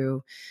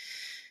to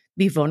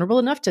be vulnerable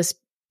enough to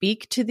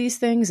speak to these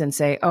things and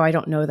say, oh, I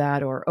don't know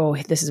that, or, oh,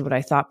 this is what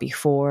I thought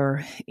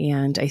before.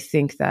 And I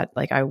think that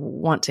like, I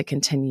want to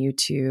continue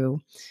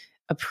to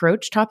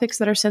approach topics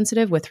that are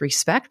sensitive with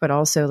respect, but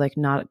also like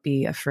not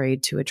be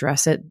afraid to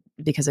address it,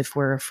 because if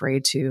we're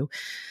afraid to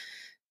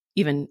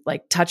even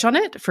like touch on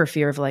it for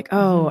fear of like,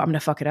 oh, I'm going to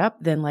fuck it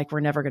up, then like,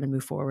 we're never going to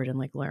move forward and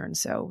like learn.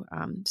 So,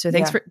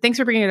 thanks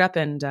for bringing it up.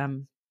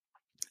 And,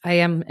 I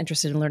am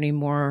interested in learning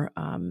more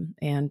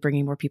and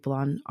bringing more people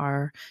on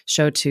our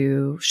show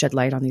to shed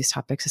light on these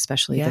topics,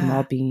 especially them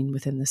all being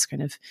within this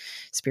kind of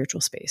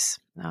spiritual space.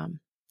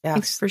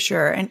 Thanks. For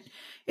sure. And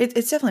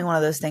it's definitely one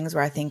of those things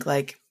where I think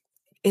like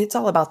it's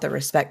all about the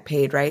respect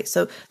paid, right?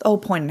 So the whole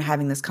point in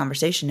having this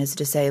conversation is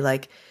to say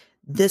like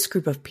this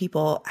group of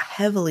people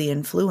heavily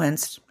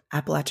influenced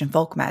Appalachian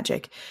folk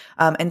magic.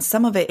 And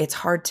some of it's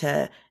hard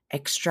to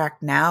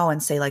extract now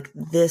and say like,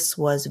 this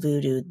was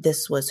voodoo,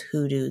 this was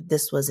hoodoo,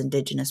 this was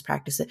indigenous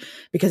practices,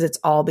 because it's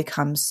all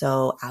become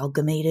so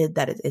amalgamated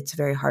that it's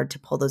very hard to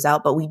pull those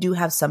out. But we do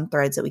have some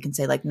threads that we can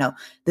say like, no,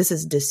 this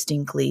is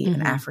distinctly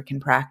an African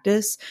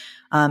practice.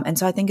 And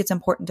so I think it's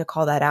important to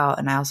call that out.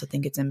 And I also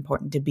think it's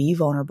important to be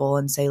vulnerable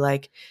and say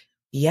like,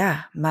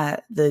 yeah,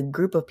 the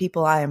group of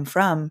people I am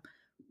from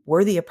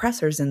were the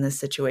oppressors in this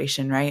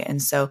situation. Right.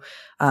 And so,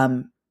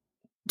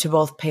 to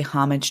both pay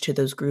homage to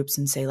those groups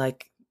and say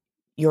like,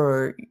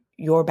 your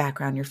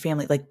background, your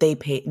family, like they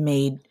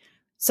made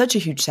such a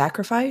huge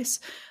sacrifice,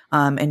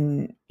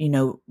 and, you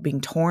know,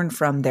 being torn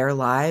from their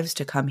lives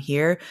to come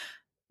here,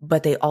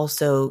 but they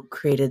also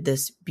created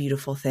this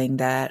beautiful thing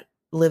that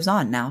lives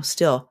on now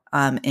still,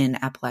 in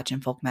Appalachian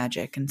folk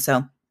magic. And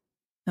so,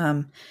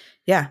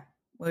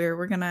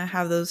 we're going to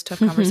have those tough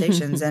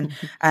conversations and,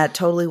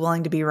 totally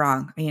willing to be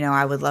wrong. You know,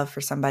 I would love for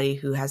somebody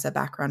who has a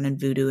background in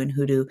voodoo and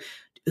hoodoo,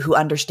 who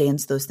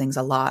understands those things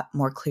a lot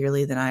more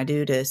clearly than I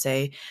do, to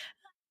say,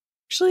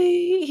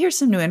 actually, here's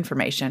some new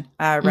information,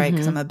 right?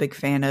 Because I'm a big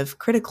fan of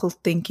critical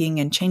thinking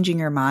and changing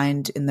your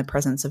mind in the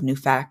presence of new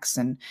facts.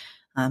 And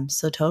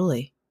so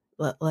totally,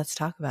 let's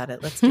talk about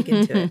it. Let's dig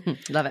into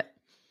it. Love it.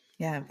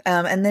 Yeah.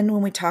 And then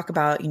when we talk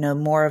about, you know,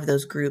 more of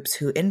those groups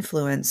who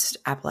influenced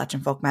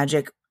Appalachian folk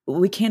magic,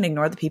 we can't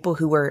ignore the people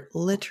who were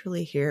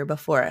literally here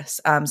before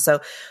us. So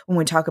when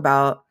we talk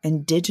about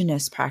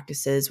indigenous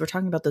practices, we're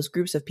talking about those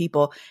groups of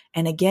people.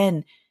 And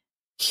again,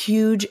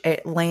 huge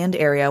land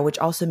area, which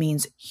also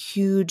means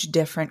huge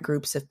different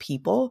groups of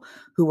people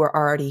who were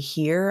already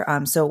here.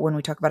 So when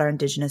we talk about our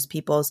indigenous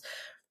peoples,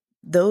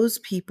 those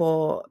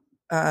people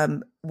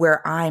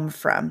where I'm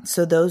from,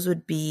 so those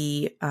would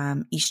be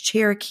East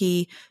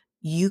Cherokee,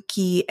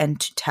 Yuki, and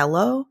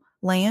Tutelo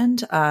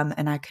land.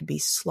 And I could be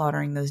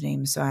slaughtering those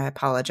names, so I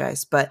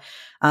apologize. But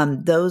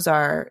those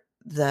are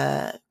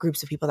the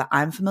groups of people that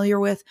I'm familiar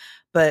with.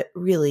 But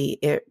really,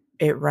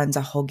 it runs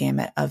a whole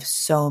gamut of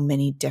so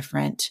many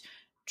different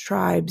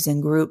tribes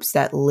and groups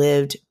that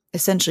lived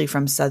essentially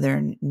from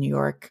southern New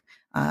York,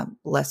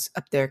 less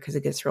up there because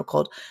it gets real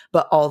cold,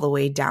 but all the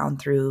way down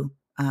through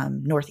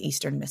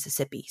northeastern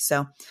Mississippi.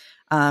 So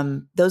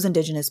those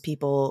indigenous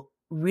people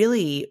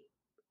really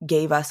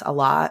gave us a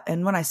lot.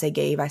 And when I say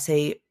gave, I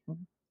say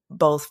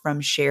both from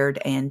shared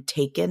and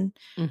taken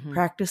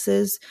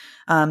practices.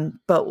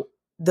 But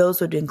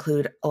those would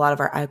include a lot of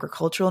our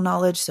agricultural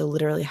knowledge. So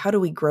literally, how do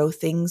we grow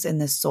things in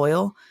this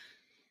soil?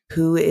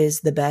 Who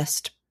is the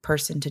best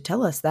person to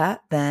tell us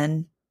that?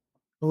 Then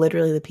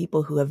literally the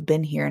people who have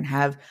been here and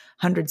have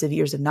hundreds of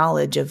years of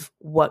knowledge of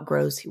what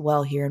grows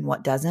well here and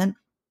what doesn't.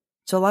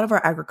 So a lot of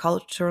our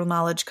agricultural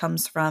knowledge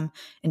comes from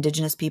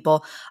indigenous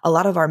people. A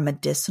lot of our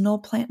medicinal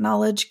plant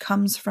knowledge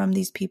comes from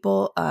these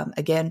people.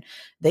 Again,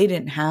 they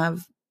didn't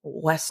have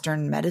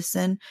Western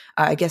medicine.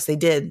 I guess they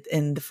did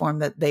in the form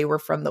that they were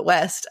from the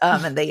West,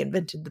 and they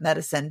invented the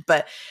medicine,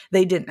 but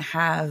they didn't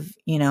have,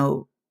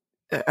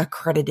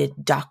 accredited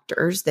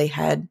doctors. They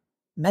had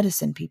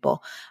medicine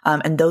people.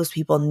 And those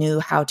people knew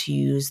how to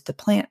use the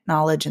plant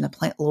knowledge and the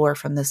plant lore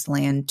from this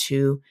land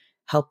to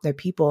help their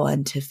people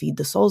and to feed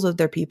the souls of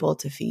their people,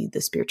 to feed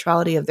the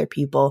spirituality of their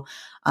people,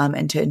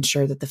 and to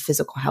ensure that the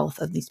physical health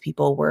of these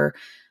people were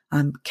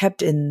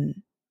kept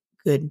in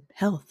good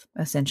health,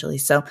 essentially.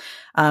 So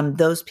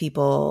those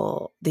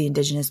people, the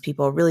indigenous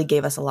people, really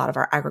gave us a lot of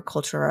our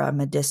agricultural,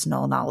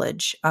 medicinal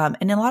knowledge,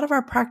 and a lot of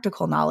our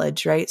practical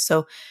knowledge, right?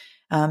 So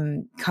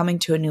coming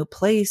to a new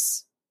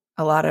place,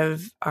 a lot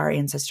of our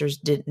ancestors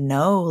didn't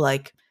know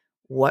like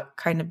what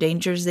kind of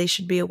dangers they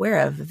should be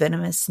aware of.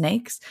 Venomous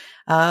snakes,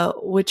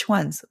 which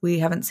ones? We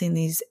haven't seen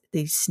these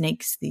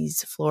snakes,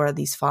 these flora,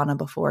 these fauna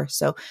before.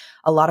 So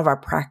a lot of our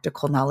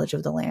practical knowledge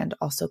of the land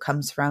also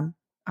comes from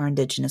our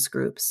indigenous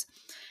groups.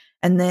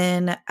 And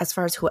then as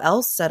far as who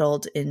else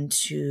settled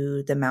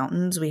into the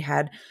mountains, we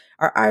had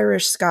our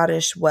Irish,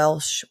 Scottish,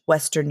 Welsh,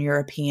 Western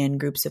European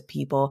groups of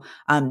people.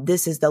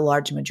 This is the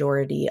large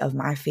majority of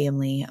my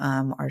family,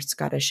 are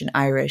Scottish and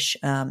Irish,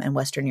 and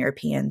Western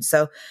European.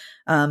 So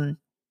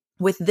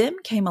with them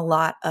came a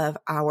lot of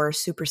our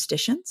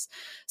superstitions.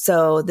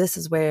 So this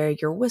is where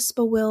your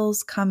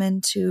Whispawills come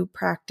into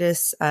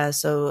practice.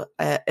 So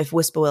if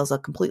Whispawills is a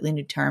completely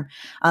new term,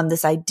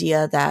 this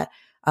idea that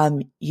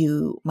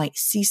you might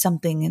see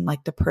something in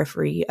like the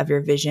periphery of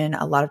your vision,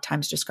 a lot of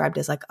times described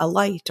as like a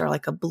light or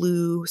like a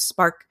blue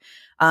spark.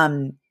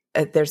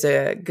 There's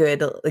a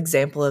good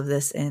example of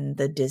this in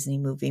the Disney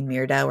movie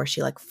Mirda, where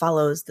she like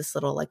follows this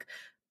little like,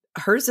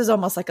 hers is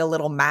almost like a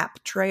little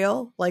map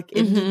trail, like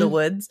into the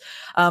woods.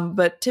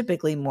 But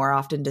typically more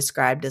often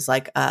described as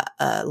like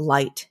a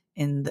light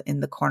in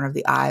the corner of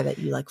the eye that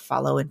you like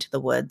follow into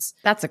the woods.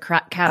 That's a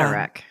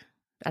cataract.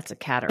 That's a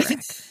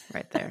cataract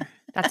right there.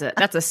 That's a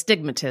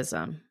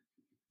stigmatism.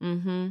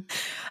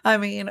 I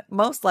mean,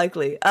 most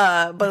likely.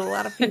 But a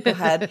lot of people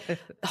had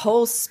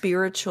whole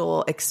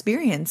spiritual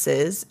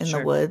experiences in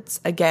the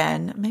woods.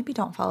 Again, maybe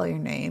don't follow your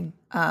name.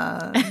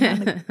 Not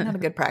a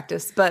good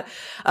practice. But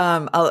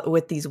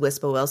with these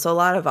Whispawills, so a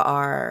lot of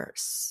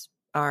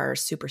our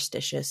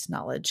superstitious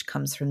knowledge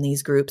comes from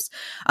these groups,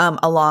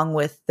 along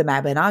with the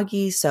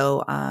Mabinogi.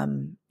 So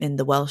in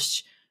the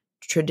Welsh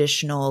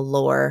traditional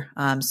lore,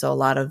 so a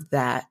lot of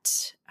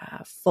that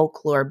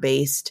folklore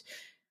based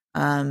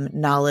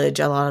knowledge,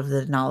 a lot of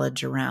the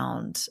knowledge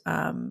around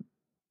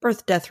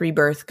birth, death,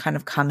 rebirth, kind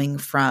of coming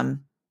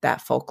from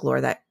that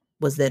folklore that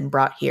was then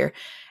brought here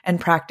and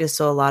practiced.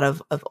 So a lot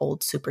of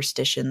old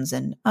superstitions,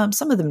 and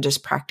some of them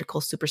just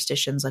practical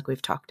superstitions like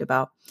we've talked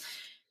about.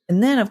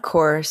 And then of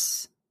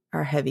course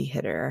our heavy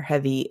hitter, our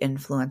heavy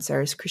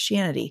influencer is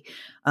Christianity.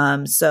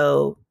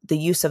 So the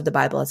use of the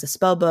Bible as a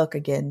spell book,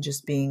 again,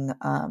 just being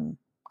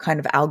kind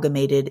of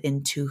amalgamated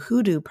into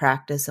hoodoo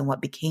practice, and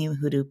what became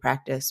hoodoo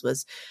practice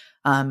was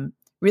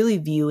really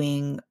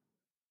viewing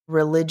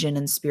religion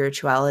and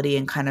spirituality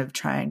and kind of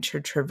trying to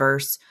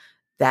traverse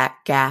that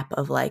gap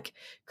of like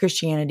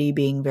Christianity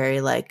being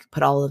very like,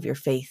 put all of your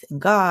faith in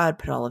God,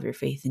 put all of your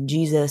faith in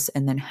Jesus.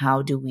 And then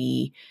how do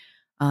we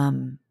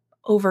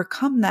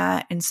overcome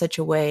that in such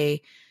a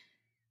way,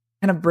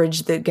 kind of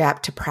bridge the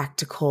gap to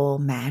practical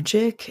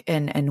magic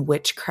and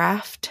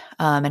witchcraft,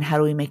 and how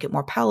do we make it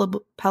more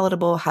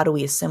palatable? How do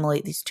we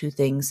assimilate these two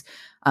things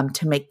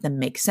to make them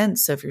make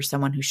sense? So if you're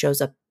someone who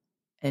shows up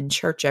in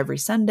church every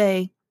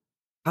Sunday,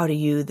 how do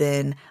you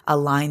then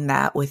align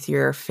that with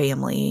your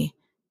family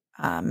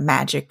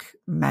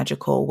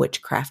magical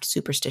witchcraft,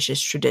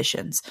 superstitious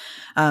traditions?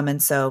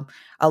 And so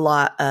a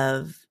lot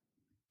of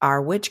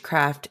our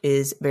witchcraft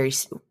is very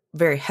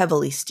very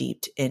heavily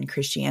steeped in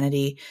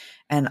Christianity.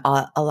 And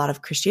a lot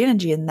of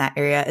Christianity in that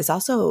area is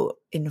also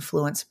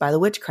influenced by the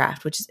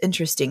witchcraft, which is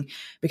interesting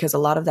because a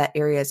lot of that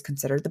area is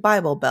considered the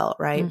Bible Belt,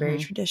 right? Very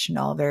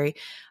traditional, very,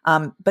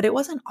 but it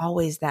wasn't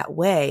always that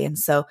way. And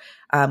so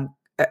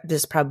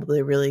this is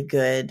probably a really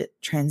good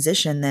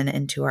transition then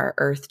into our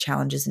earth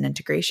challenges and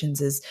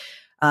integrations is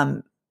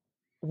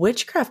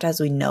witchcraft as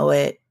we know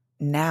it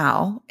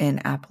now in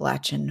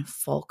Appalachian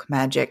folk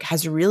magic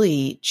has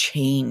really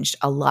changed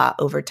a lot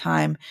over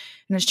time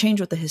and has changed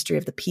with the history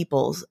of the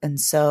peoples. And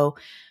so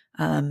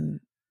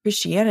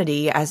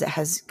Christianity, as it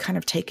has kind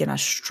of taken a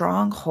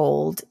strong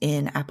hold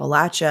in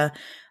Appalachia,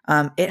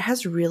 it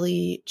has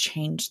really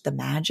changed the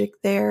magic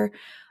there.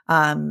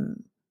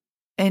 And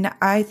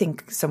I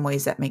think some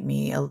ways that make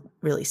me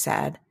really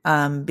sad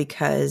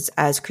because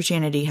as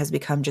Christianity has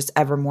become just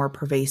ever more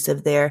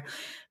pervasive there,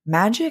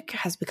 magic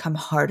has become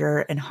harder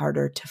and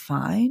harder to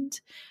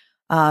find.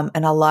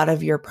 And a lot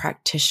of your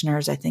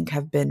practitioners, I think,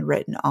 have been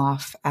written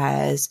off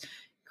as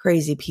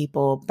crazy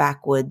people,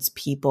 backwoods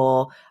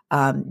people,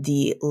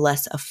 the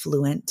less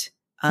affluent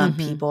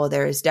people.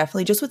 There is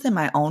definitely, just within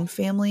my own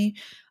family,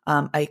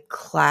 a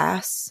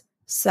class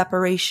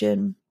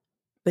separation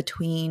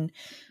between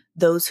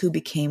those who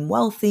became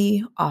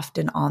wealthy,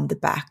 often on the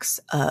backs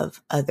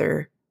of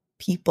other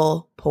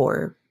people,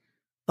 poor,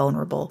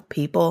 vulnerable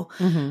people.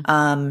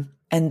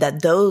 And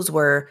that those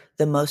were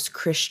the most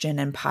Christian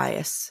and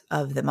pious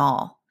of them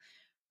all,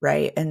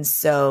 right? And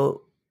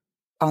so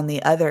on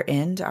the other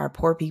end are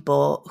poor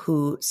people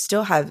who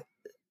still have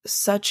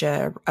such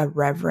a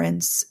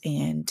reverence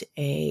and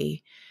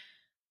I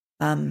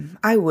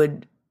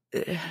would,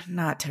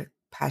 not to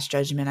pass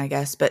judgment, I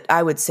guess, but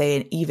I would say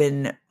an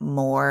even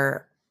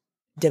more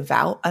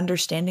devout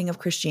understanding of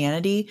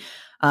Christianity,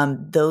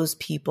 those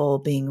people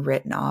being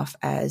written off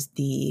as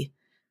the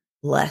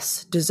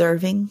less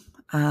deserving.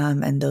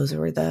 And those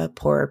were the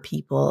poorer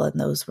people, and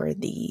those were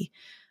the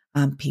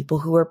people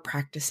who were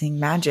practicing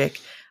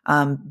magic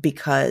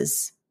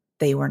because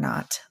they were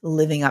not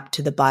living up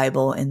to the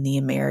Bible in the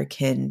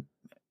American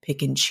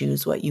pick and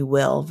choose what you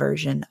will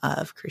version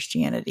of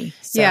Christianity.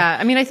 So, yeah.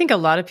 I mean, I think a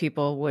lot of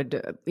people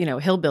would,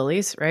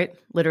 hillbillies, right?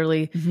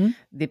 Literally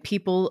the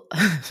people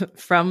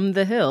from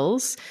the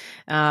hills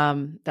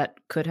that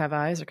could have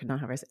eyes or could not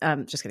have eyes.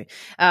 Just kidding.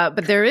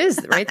 But there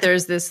is, right?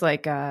 There's this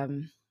like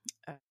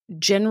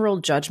general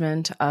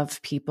judgment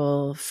of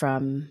people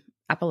from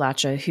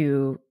Appalachia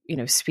who,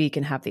 speak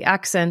and have the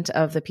accent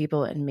of the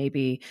people and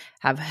maybe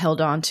have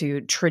held on to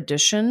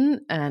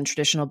tradition and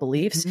traditional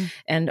beliefs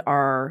and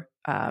are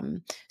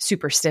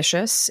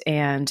superstitious,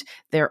 and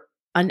they're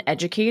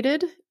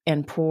uneducated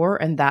and poor.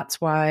 And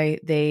that's why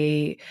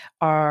they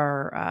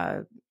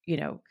are,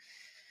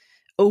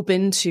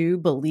 open to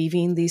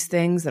believing these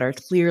things that are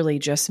clearly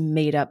just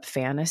made up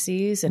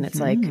fantasies. And it's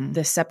like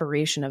the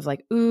separation of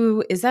like,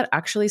 ooh, is that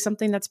actually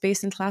something that's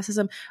based in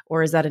classism?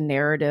 Or is that a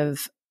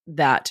narrative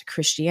that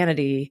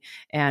Christianity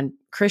and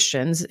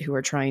Christians who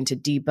are trying to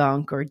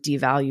debunk or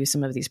devalue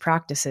some of these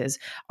practices,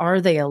 are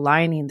they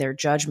aligning their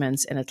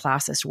judgments in a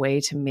classist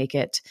way to make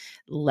it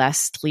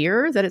less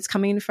clear that it's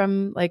coming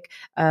from like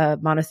a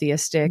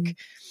monotheistic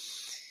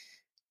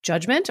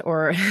judgment?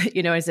 Or,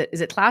 is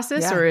it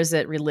classist or is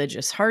it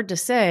religious? Hard to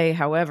say.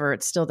 However,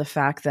 it's still the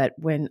fact that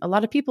when a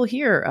lot of people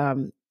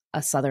hear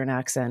a Southern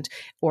accent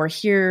or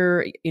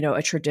hear,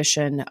 a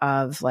tradition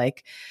of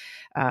like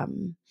a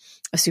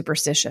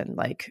superstition,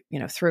 like,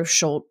 throw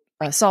salt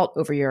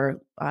over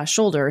your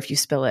shoulder if you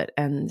spill it.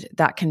 And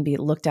that can be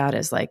looked at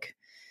as like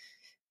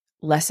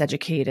less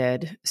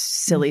educated,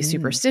 silly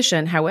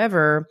superstition.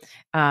 However,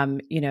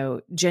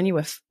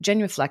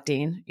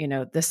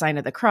 genuflecting, the sign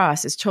of the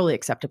cross is totally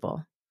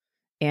acceptable.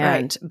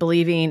 And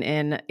believing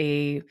in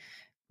a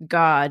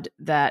God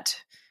that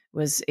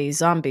was a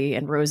zombie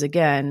and rose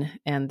again,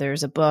 and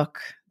there's a book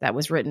that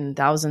was written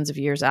thousands of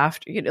years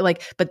after,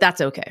 but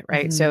that's okay,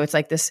 right? So it's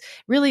like this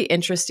really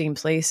interesting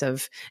place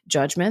of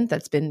judgment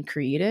that's been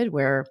created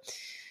where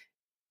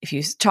if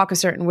you talk a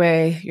certain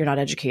way, you're not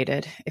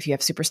educated. If you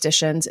have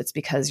superstitions, it's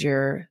because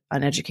you're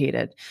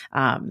uneducated,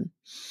 and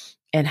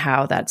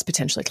how that's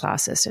potentially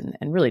classist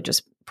and really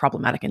just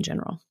problematic in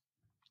general.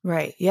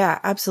 Right. Yeah,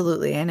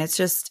 absolutely. And it's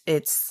just,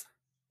 it's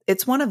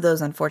one of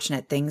those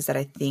unfortunate things that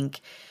I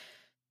think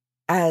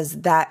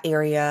as that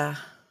area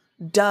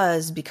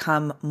does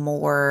become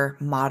more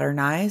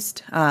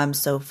modernized.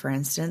 So for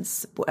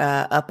instance,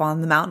 up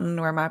on the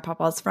mountain where my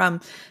papa's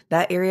from,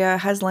 that area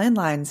has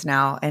landlines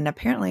now and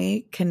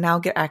apparently can now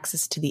get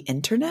access to the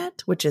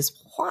internet, which is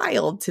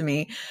wild to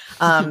me.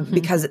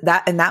 Because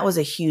that was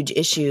a huge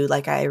issue.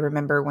 Like I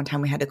remember one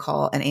time we had to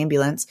call an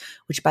ambulance,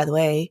 which by the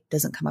way,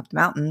 doesn't come up the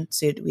mountain.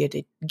 So we had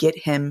to get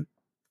him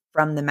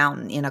from the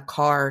mountain in a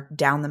car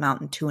down the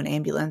mountain to an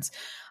ambulance.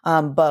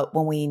 But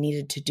when we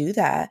needed to do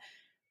that,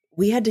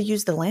 we had to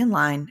use the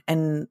landline,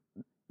 and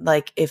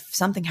like if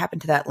something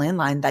happened to that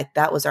landline, like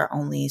that was our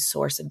only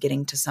source of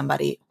getting to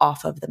somebody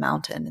off of the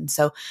mountain. And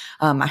so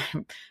my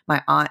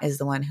aunt is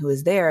the one who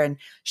was there, and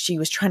she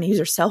was trying to use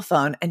her cell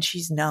phone, and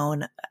she's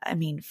known, I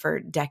mean, for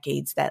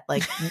decades that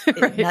like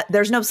Right.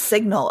 there's no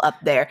signal up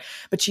there,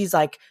 but she's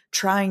like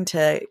trying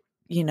to,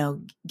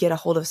 get a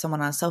hold of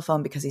someone on a cell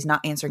phone because he's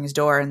not answering his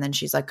door. And then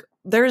she's like,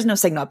 there is no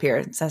signal up here.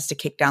 And so has to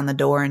kick down the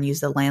door and use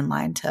the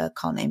landline to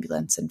call an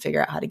ambulance and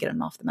figure out how to get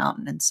him off the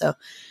mountain. And so,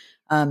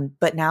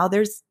 but now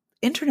there's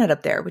internet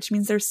up there, which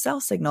means there's cell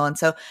signal. And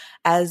so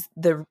as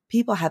the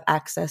people have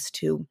access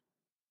to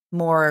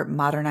more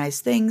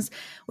modernized things,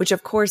 which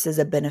of course is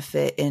a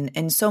benefit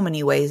in so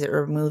many ways, it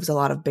removes a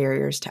lot of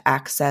barriers to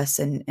access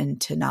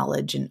and to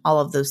knowledge and all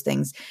of those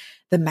things.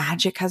 The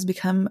magic has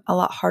become a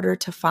lot harder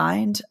to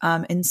find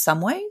in some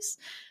ways.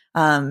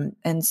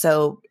 And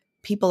so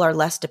people are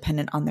less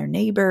dependent on their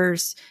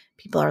neighbors.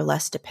 People are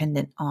less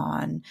dependent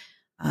on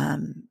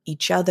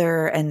each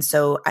other. And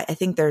so I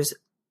think there's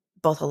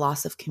both a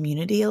loss of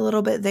community a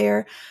little bit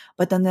there,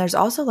 but then there's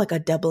also like a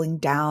doubling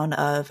down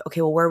of, okay,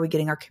 well, where are we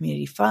getting our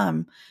community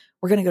from?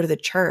 We're going to go to the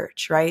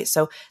church, right?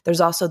 So there's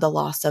also the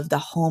loss of the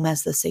home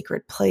as the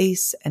sacred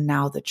place, and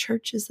now the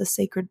church is the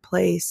sacred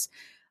place.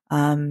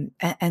 And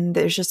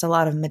there's just a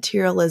lot of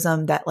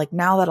materialism that, like,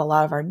 now that a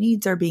lot of our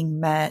needs are being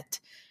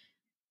met,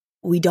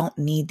 we don't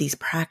need these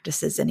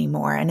practices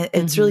anymore. And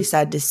it's really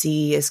sad to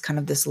see is kind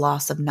of this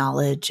loss of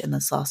knowledge and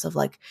this loss of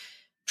like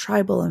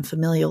tribal and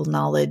familial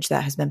knowledge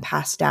that has been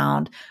passed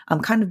down,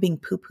 kind of being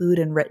poo-pooed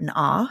and written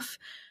off.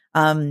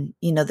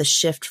 The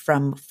shift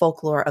from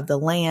folklore of the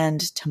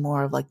land to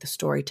more of like the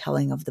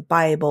storytelling of the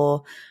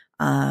Bible,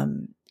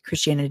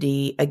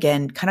 Christianity,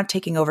 again, kind of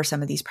taking over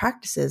some of these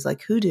practices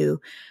like hoodoo,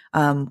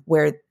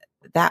 where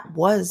that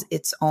was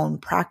its own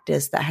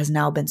practice that has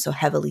now been so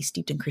heavily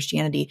steeped in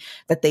Christianity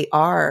that they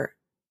are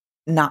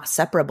not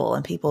separable.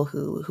 And people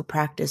who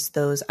practice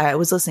those, I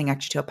was listening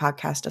actually to a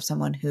podcast of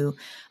someone who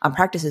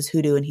practices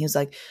hoodoo, and he was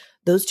like,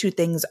 those two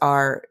things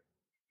are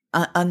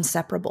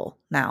inseparable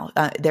now.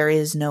 There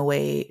is no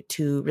way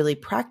to really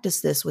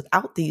practice this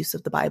without the use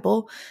of the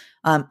Bible,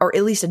 or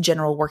at least a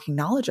general working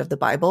knowledge of the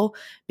Bible,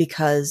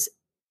 because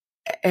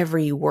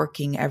every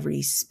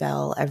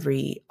spell,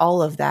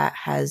 all of that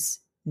has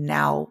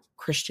now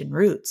Christian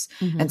roots.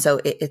 And so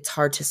it's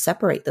hard to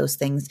separate those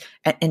things.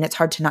 And it's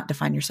hard to not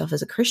define yourself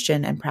as a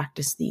Christian and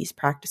practice these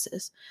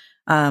practices.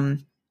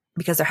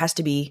 Because there has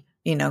to be,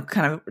 kind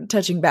of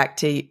touching back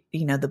to,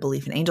 the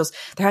belief in angels,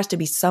 there has to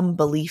be some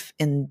belief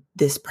in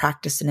this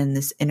practice and in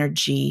this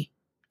energy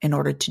in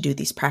order to do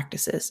these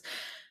practices.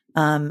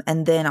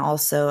 And then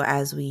also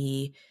as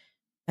we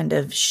kind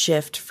of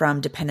shift from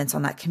dependence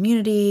on that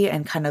community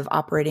and kind of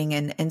operating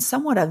in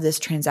somewhat of this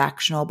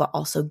transactional, but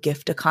also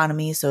gift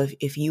economy. So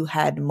if you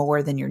had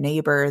more than your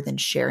neighbor, then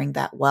sharing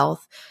that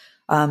wealth.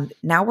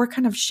 Now we're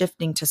kind of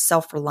shifting to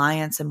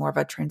self-reliance and more of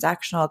a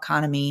transactional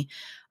economy.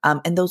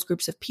 And those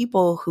groups of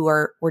people who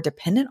were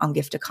dependent on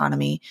gift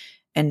economy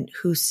and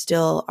who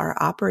still are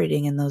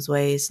operating in those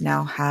ways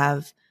now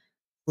have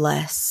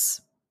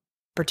less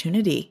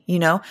opportunity,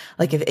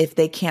 like if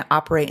they can't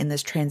operate in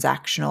this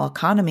transactional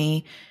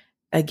economy,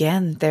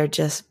 again, they're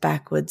just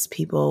backwoods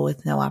people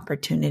with no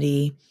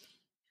opportunity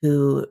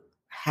who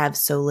have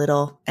so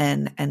little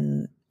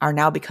and are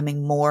now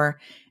becoming more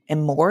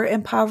and more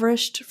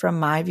impoverished from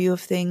my view of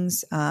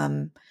things.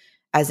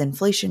 As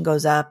inflation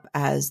goes up,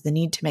 as the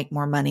need to make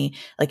more money,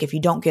 like if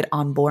you don't get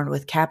on board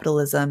with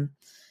capitalism,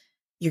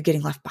 you're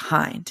getting left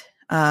behind.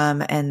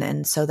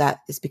 And so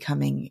that is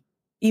becoming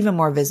even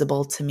more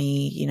visible to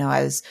me,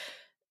 as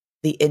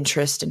the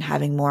interest in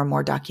having more and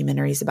more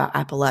documentaries about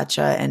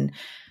Appalachia. And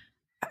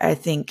I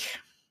think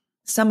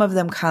some of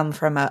them come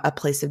from a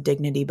place of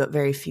dignity, but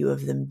very few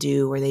of them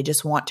do, where they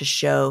just want to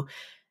show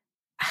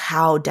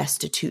how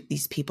destitute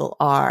these people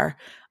are.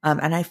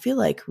 And I feel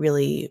like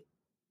really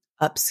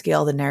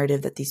upscale the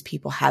narrative that these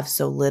people have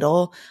so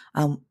little,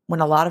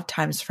 when a lot of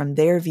times from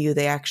their view,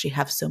 they actually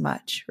have so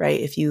much, right?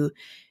 If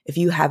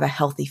you have a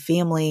healthy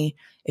family,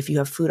 if you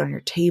have food on your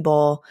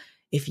table,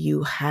 if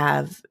you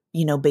have,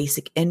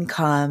 basic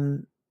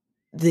income,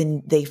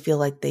 then they feel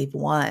like they've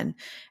won.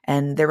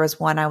 And there was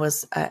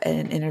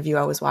an interview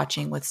I was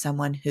watching with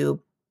someone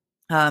who,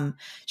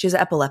 she has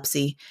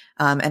epilepsy,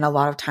 and a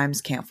lot of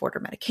times can't afford her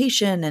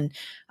medication,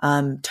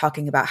 and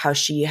talking about how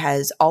she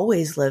has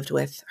always lived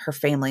with her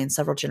family and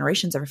several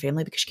generations of her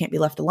family because she can't be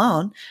left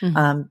alone,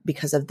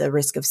 because of the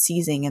risk of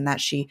seizing, and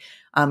that she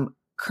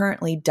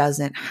currently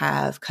doesn't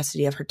have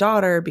custody of her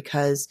daughter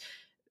because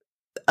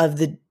of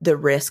the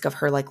risk of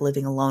her like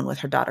living alone with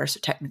her daughter. So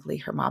technically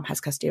her mom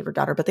has custody of her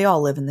daughter, but they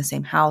all live in the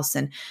same house.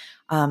 And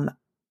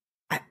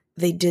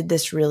they did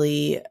this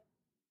really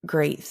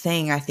great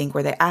thing, I think,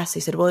 where they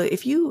said, well,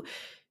 if you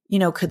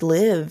could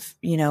live,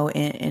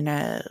 in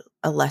a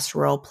less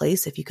rural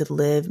place, if you could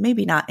live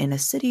maybe not in a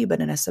city,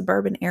 but in a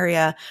suburban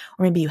area,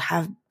 or maybe you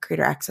have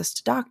greater access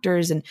to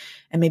doctors and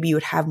maybe you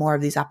would have more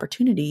of these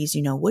opportunities,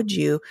 would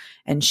you?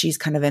 And she's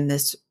kind of in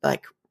this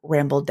like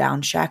rambled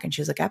down shack. And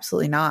she was like,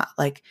 absolutely not.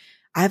 Like,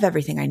 I have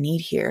everything I need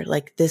here.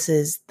 Like, this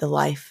is the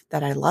life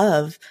that I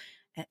love.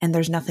 and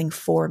there's nothing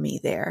for me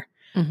there.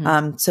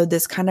 So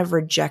this kind of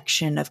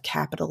rejection of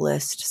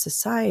capitalist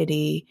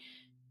society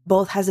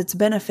both has its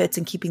benefits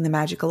in keeping the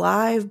magic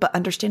alive, but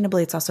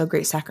understandably, it's also a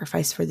great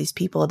sacrifice for these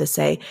people to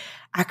say,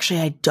 actually,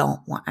 I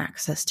don't want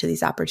access to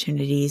these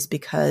opportunities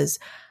because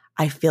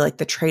I feel like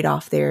the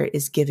trade-off there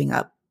is giving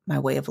up my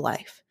way of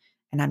life,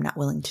 and I'm not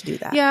willing to do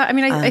that. Yeah, I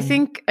mean, I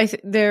think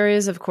there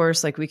is, of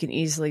course, like we can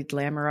easily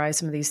glamorize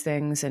some of these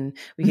things, and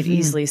we could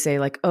easily say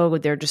like, oh,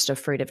 they're just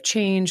afraid of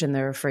change, and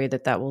they're afraid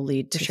that will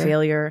lead to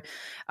failure.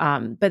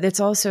 But it's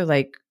also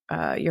like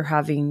you're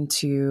having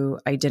to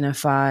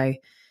identify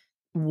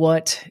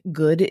what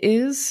good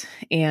is.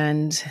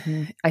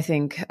 And I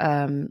think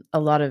a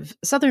lot of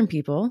Southern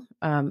people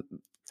put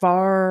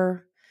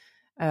far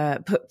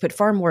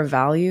more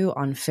value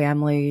on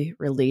family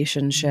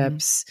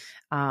relationships,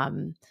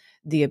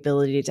 the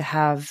ability to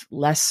have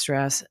less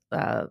stress,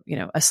 a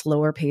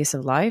slower pace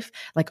of life.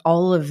 Like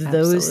all of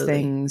those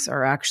things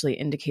are actually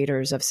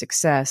indicators of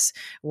success.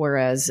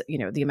 Whereas,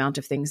 the amount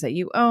of things that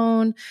you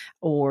own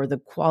or the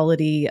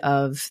quality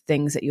of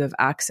things that you have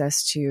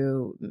access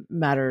to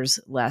matters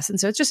less. And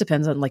so it just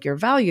depends on like your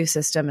value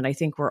system. And I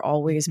think we're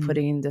always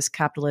putting this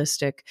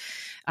capitalistic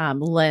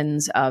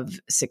lens of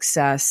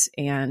success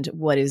and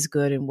what is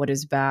good and what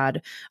is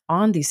bad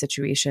on these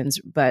situations.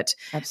 But,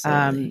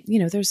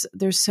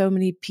 there's so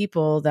many people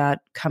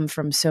that come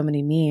from so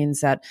many means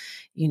that,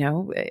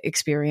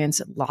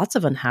 experience lots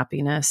of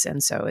unhappiness.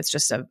 And so it's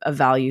just a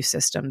value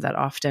system that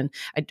often,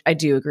 I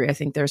do agree. I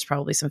think there's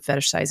probably some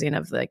fetishizing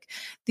of like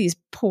these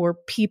poor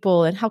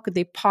people and how could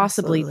they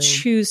possibly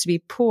choose to be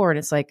poor? And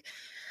it's like,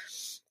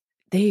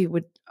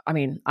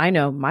 I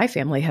know my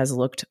family has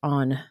looked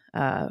on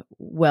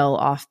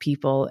well-off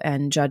people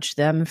and judged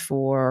them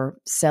for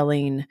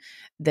selling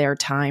their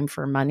time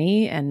for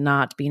money and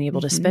not being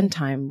able to spend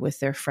time with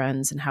their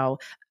friends, and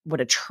what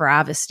a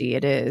travesty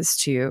it is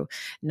to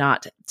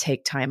not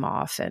take time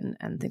off and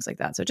things like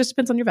that. So it just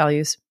depends on your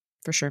values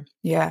for sure.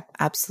 Yeah,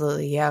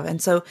 absolutely. Yeah. And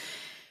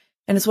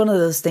it's one of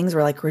those things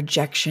where like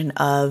rejection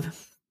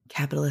of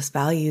capitalist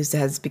values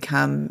has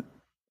become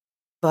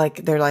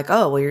like, they're like,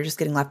 oh, well, you're just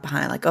getting left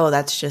behind. Like, oh,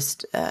 that's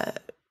just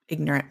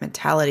ignorant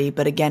mentality.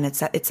 But again, it's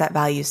that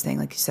values thing.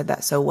 Like you said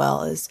that so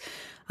well, is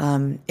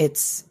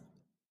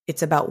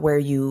it's about where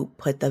you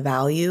put the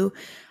value.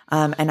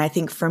 And I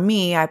think for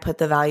me, I put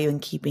the value in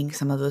keeping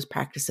some of those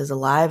practices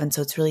alive. And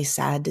so it's really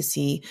sad to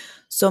see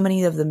so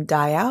many of them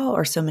die out,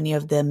 or so many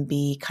of them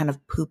be kind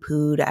of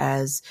poo-pooed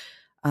as,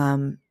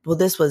 well,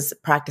 this was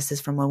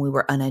practices from when we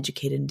were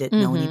uneducated and didn't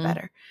know any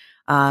better.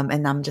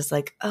 And I'm just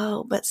like,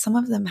 oh, but some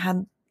of them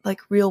had like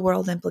real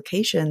world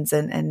implications,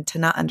 and to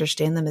not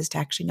understand them is to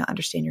actually not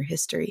understand your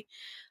history.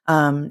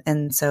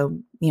 And so,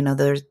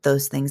 there's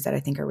those things that I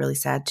think are really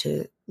sad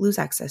to lose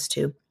access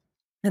to.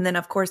 And then,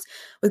 of course,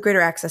 with greater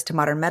access to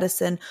modern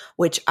medicine,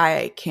 which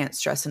I can't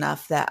stress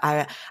enough that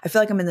I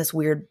feel like I'm in this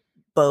weird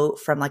boat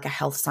from like a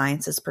health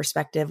sciences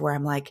perspective where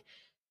I'm like,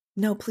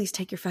 no, please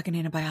take your fucking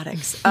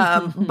antibiotics.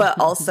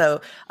 But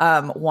also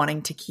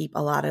wanting to keep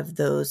a lot of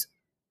those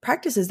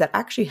practices that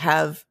actually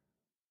have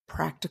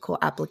practical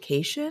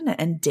application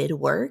and did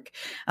work,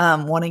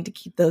 wanting to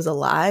keep those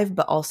alive,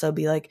 but also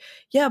be like,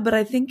 yeah, but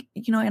I think,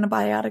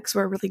 antibiotics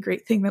were a really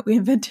great thing that we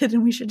invented,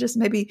 and we should just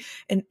maybe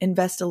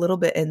invest a little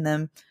bit in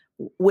them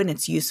when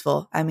it's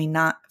useful. I mean,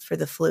 not for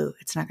the flu.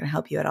 It's not going to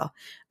help you at all.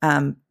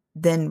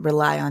 Then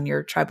rely on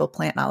your tribal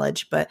plant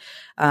knowledge. But,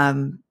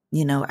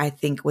 I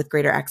think with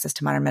greater access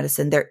to modern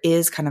medicine, there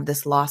is kind of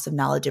this loss of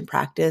knowledge and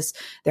practice.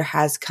 There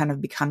has kind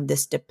of become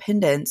this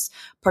dependence,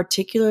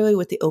 particularly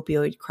with the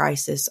opioid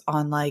crisis,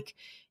 on like,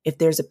 if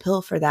there's a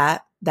pill for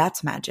that,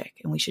 that's magic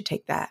and we should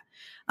take that.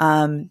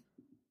 And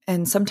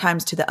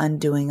sometimes to the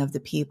undoing of the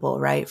people,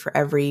 right? For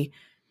every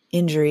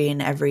injury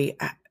and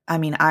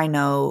I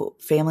know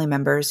family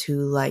members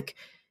who like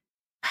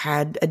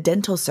had a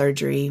dental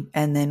surgery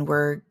and then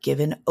were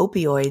given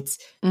opioids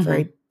for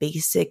a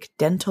basic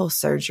dental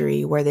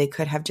surgery where they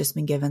could have just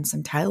been given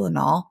some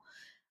Tylenol,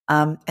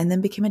 and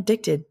then became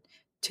addicted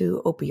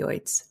to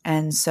opioids.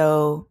 And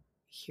so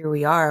here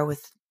we are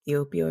with the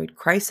opioid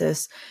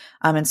crisis.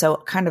 And so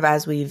kind of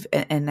as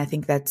and I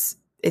think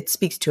it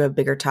speaks to a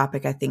bigger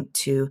topic, I think,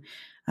 too,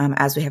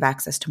 as we have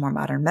access to more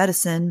modern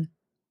medicine,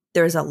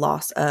 there is a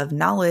loss of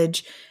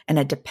knowledge and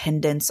a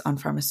dependence on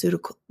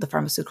the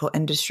pharmaceutical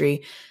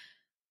industry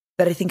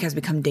that I think has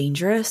become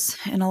dangerous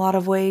in a lot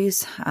of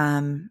ways.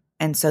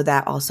 And so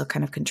that also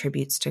kind of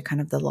contributes to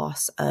kind of the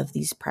loss of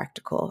these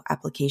practical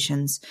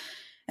applications.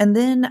 And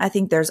then I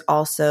think there's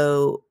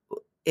also,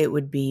 it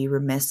would be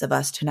remiss of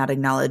us to not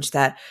acknowledge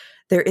that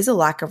there is a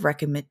lack of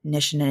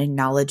recognition and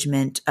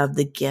acknowledgement of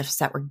the gifts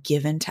that were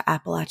given to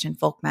Appalachian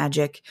folk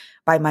magic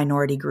by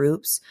minority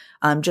groups,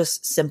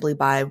 just simply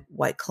by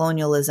white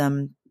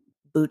colonialism,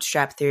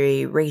 bootstrap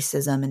theory,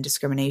 racism, and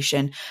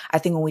discrimination. I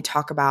think when we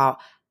talk about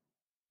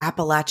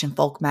Appalachian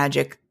folk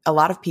magic, a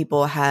lot of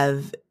people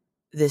have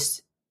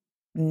this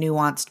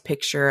nuanced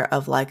picture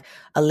of like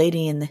a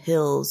lady in the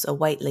hills, a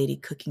white lady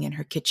cooking in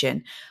her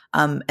kitchen.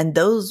 And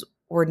those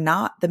were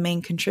not the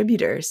main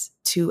contributors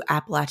to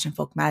Appalachian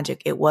folk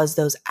magic. It was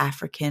those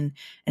African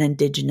and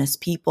indigenous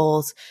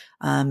peoples.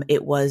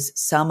 It was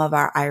some of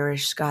our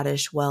Irish,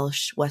 Scottish,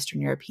 Welsh,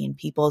 Western European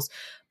peoples.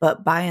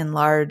 But by and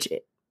large,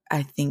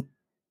 I think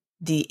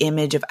the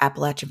image of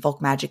Appalachian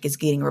folk magic is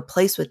getting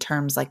replaced with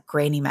terms like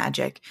granny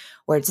magic,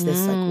 where it's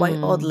this like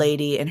white old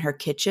lady in her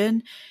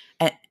kitchen.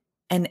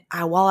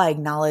 While I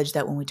acknowledge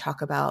that when we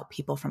talk about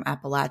people from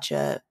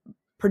Appalachia,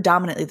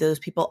 predominantly those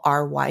people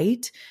are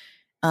white,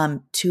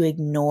 to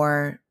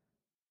ignore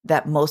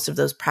that most of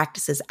those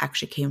practices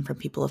actually came from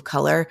people of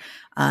color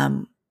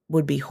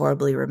would be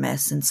horribly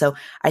remiss. And so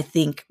I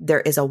think there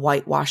is a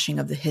whitewashing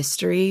of the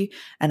history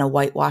and a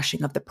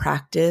whitewashing of the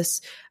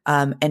practice.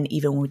 And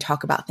even when we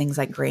talk about things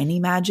like granny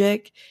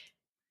magic,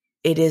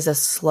 it is a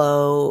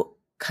slow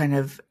kind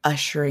of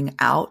ushering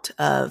out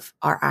of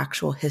our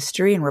actual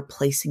history and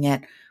replacing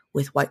it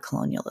with white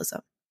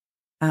colonialism.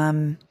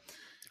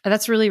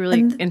 That's really,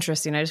 really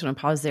interesting. I just want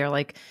to pause there.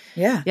 Like,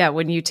 yeah,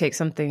 when you take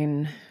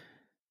something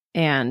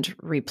and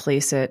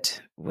replace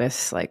it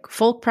with like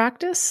folk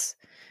practice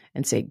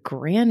and say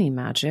granny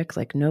magic,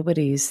 like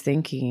nobody's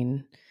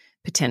thinking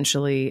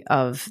potentially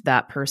of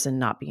that person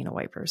not being a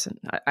white person.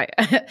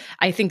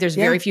 I think there's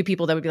very few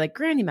people that would be like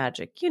granny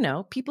magic,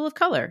 people of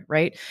color,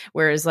 right?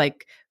 Whereas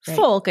like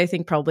folk, I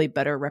think probably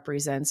better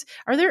represents.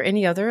 Are there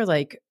any other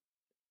like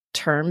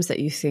terms that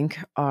you think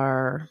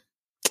are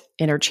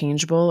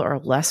interchangeable or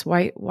less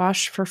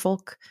whitewash for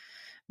folk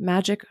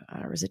magic?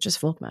 Or is it just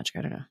folk magic?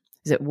 I don't know.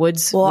 Is it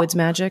woods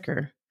magic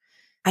or?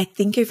 I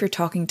think if you're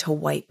talking to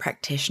white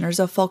practitioners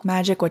of folk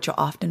magic, what you'll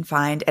often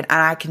find, and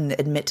I can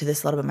admit to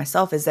this a little bit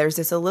myself, is there's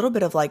this a little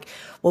bit of like,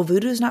 well,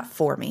 voodoo is not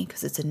for me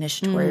because it's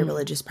initiatory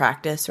religious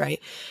practice, right?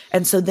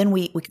 And so then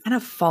we kind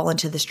of fall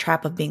into this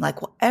trap of being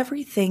like, well,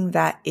 everything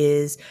that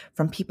is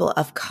from people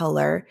of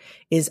color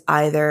is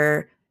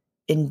either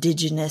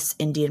indigenous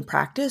Indian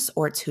practice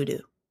or it's hoodoo,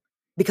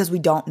 because we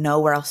don't know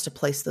where else to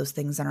place those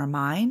things in our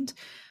mind.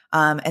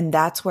 And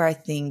that's where I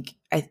think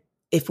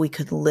if we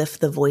could lift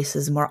the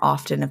voices more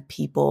often of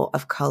people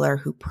of color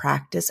who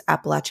practice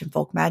Appalachian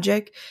folk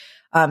magic,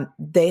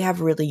 they have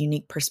really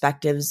unique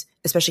perspectives,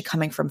 especially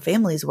coming from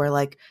families where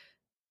like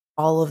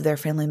all of their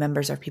family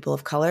members are people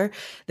of color.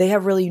 They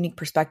have really unique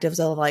perspectives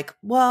of like,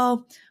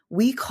 well,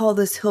 we call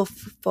this hill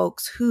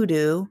folks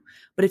hoodoo,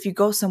 but if you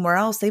go somewhere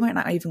else, they might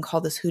not even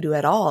call this hoodoo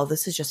at all.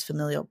 This is just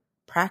familial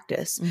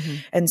practice.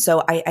 And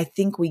so I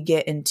think we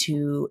get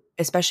into,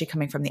 especially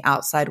coming from the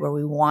outside, where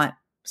we want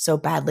so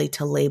badly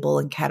to label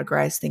and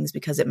categorize things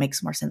because it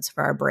makes more sense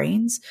for our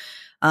brains,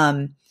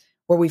 where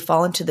we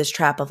fall into this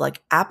trap of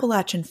like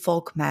Appalachian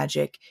folk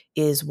magic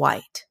is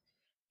white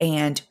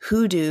and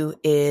hoodoo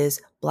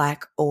is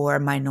Black or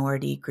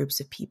minority groups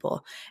of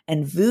people,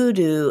 and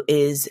voodoo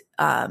is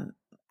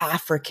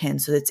African.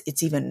 So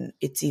it's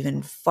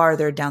even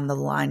farther down the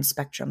line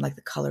spectrum, like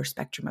the color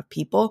spectrum of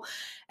people.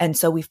 And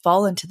so we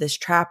fall into this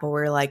trap where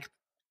we're like,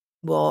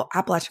 well,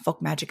 Appalachian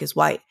folk magic is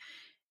white.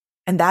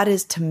 And that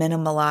is to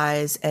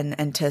minimalize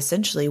and to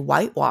essentially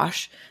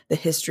whitewash the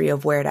history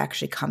of where it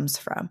actually comes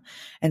from.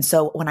 And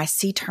so when I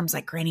see terms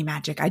like granny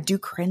magic, I do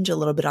cringe a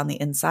little bit on the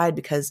inside,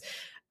 because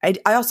I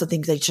also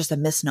think that it's just a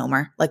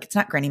misnomer. Like, it's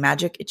not granny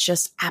magic. It's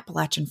just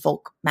Appalachian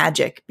folk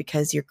magic,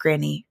 because your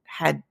granny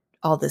had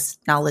all this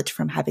knowledge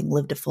from having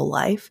lived a full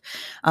life,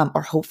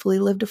 or hopefully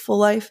lived a full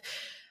life.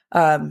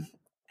 But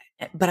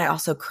I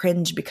also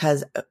cringe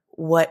because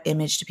what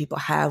image do people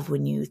have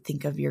when you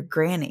think of your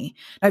granny?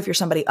 Now, if you're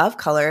somebody of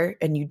color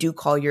and you do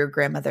call your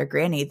grandmother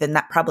granny, then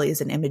that probably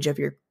is an image of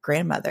your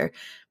grandmother.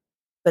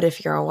 But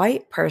if you're a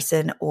white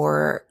person,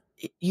 or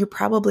you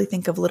probably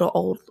think of little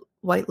old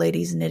white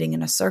ladies knitting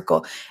in a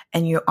circle,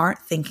 and you aren't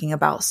thinking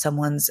about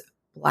someone's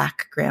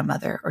Black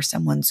grandmother or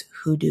someone's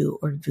hoodoo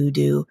or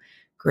voodoo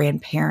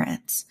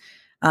grandparents,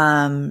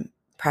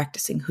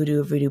 practicing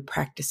hoodoo or voodoo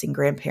practicing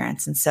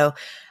grandparents. And so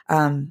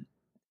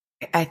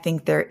I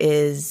think there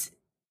is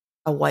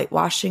a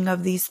whitewashing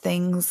of these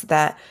things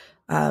that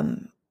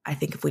I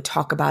think if we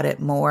talk about it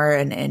more,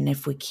 and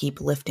if we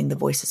keep lifting the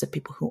voices of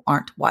people who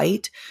aren't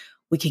white,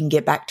 we can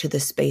get back to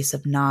the space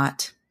of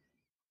not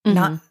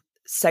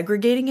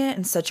segregating it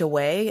in such a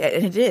way.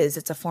 And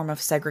it's a form of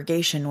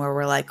segregation where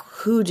we're like,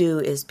 hoodoo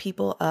is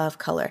people of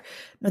color.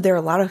 No, there are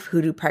a lot of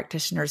hoodoo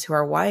practitioners who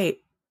are white,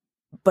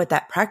 but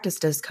that practice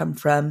does come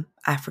from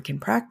African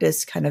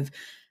practice kind of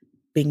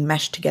being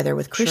meshed together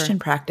with Christian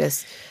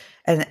practice.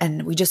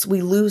 And we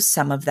lose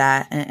some of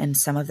that, and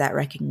some of that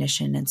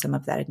recognition and some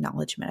of that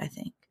acknowledgement, I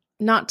think.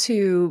 Not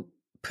to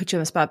put you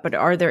on the spot, but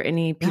are there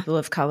any people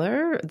of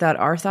color that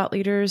are thought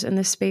leaders in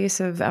the space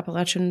of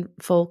Appalachian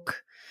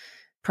folk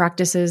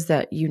practices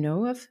that you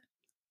know of?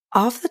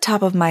 Off the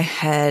top of my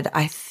head,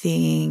 I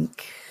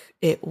think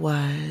it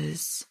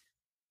was,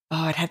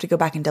 I'd have to go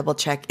back and double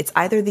check. It's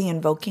either the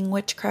Invoking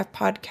Witchcraft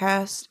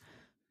podcast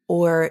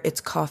or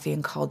it's Coffee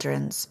and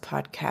Cauldrons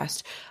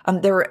podcast.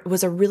 There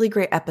was a really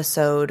great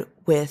episode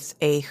with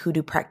a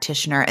hoodoo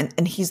practitioner,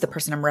 and he's the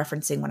person I'm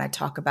referencing when I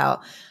talk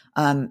about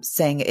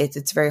saying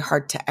it's very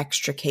hard to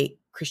extricate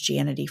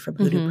Christianity from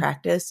hoodoo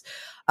practice.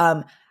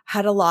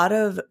 Had a lot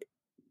of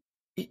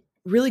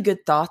really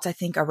good thoughts, I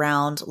think,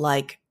 around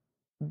like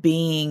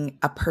being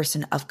a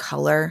person of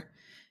color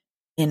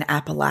in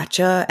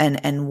Appalachia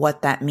and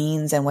what that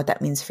means and what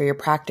that means for your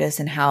practice,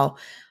 and how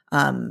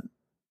a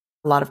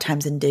lot of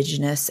times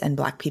Indigenous and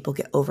Black people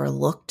get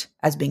overlooked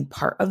as being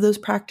part of those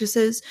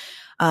practices.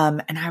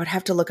 And I would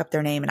have to look up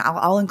their name, and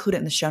I'll include it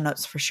in the show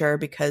notes for sure,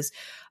 because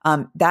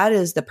that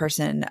is the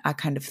person I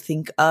kind of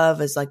think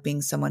of as like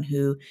being someone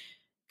who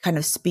kind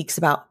of speaks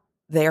about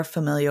their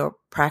familiar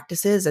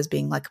practices as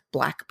being like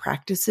Black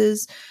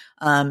practices,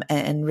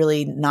 and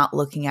really not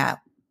looking at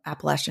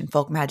Appalachian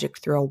folk magic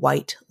through a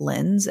white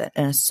lens and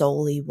a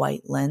solely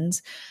white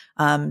lens.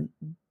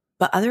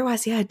 But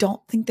otherwise, yeah, I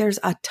don't think there's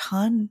a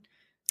ton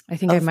I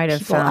think I of might have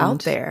people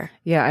found out there.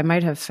 Yeah, I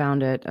might have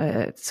found it.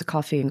 It's a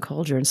coffee and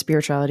culture and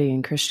spirituality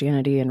and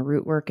Christianity and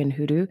root work and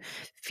hoodoo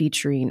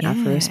featuring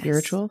Afro Yes.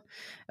 spiritual.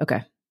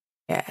 Okay.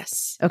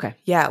 Yes. Okay.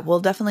 Yeah, we'll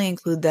definitely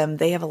include them.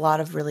 They have a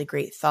lot of really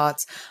great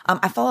thoughts.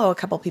 I follow a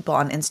couple people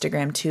on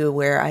Instagram too,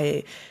 where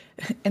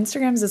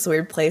Instagram's this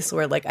weird place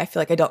where like I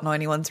feel like I don't know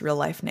anyone's real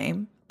life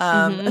name. So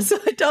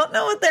I don't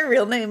know what their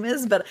real name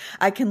is, but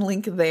I can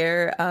link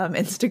their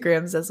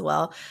Instagrams as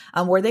well,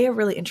 where they have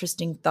really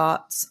interesting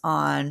thoughts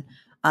on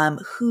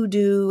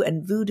hoodoo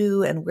and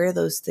voodoo and where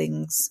those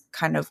things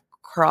kind of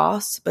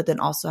cross, but then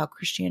also how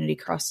Christianity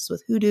crosses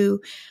with hoodoo,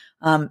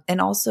 and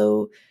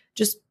also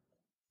just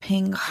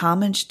paying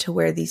homage to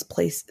where these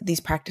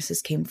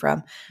practices came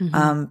from.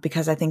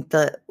 Because I think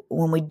that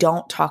when we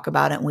don't talk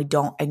about it and we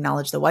don't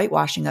acknowledge the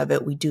whitewashing of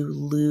it, we do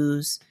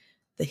lose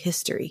the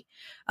history.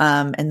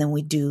 And then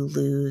we do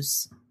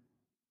lose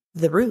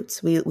the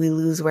roots. We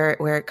lose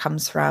where it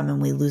comes from, and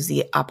we lose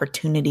the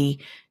opportunity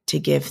to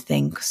give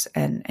thanks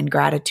and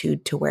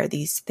gratitude to where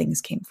these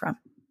things came from.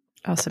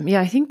 Awesome.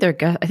 Yeah, I think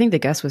the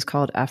guest was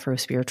called Afro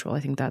Spiritual. I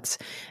think that's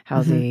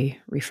how they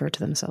refer to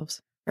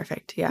themselves.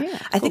 Perfect. Yeah. Cool.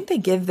 I think they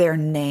give their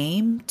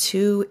name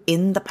to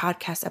in the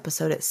podcast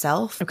episode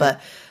itself,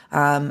 but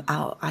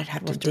I'd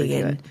have to dig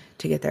in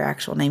to get their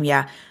actual name.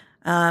 Yeah.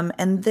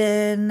 And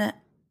then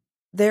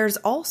there's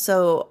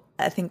also,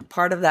 I think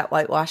part of that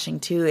whitewashing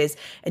too is,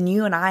 and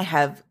you and I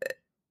have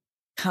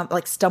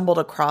stumbled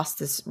across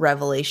this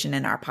revelation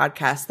in our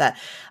podcast, that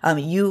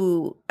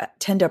you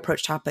tend to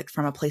approach topics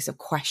from a place of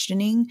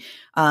questioning,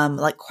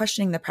 like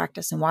questioning the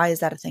practice and why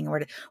is that a thing,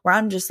 where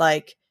I'm just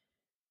like,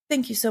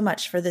 thank you so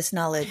much for this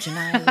knowledge, and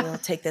I will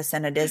take this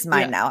and it is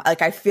mine now.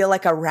 Like I feel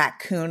like a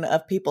raccoon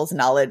of people's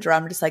knowledge, where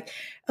I'm just like,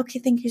 okay,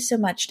 thank you so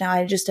much. Now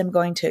I just am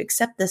going to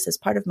accept this as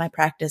part of my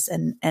practice,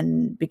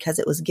 and because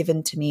it was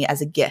given to me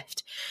as a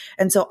gift.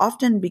 And so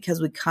often, because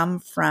we come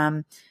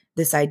from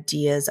this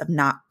ideas of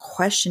not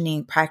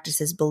questioning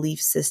practices,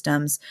 belief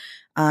systems,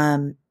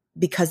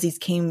 because these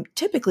came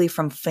typically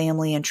from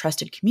family and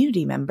trusted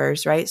community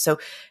members, right? So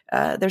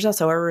there's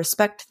also a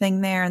respect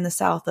thing there in the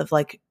South of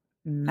like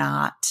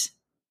not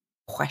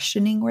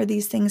questioning where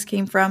these things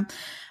came from,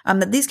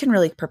 that these can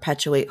really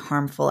perpetuate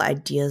harmful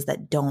ideas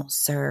that don't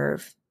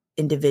serve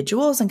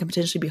individuals and can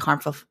potentially be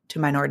harmful to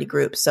minority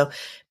groups. So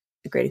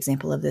a great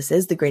example of this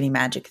is the granny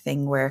magic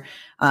thing, where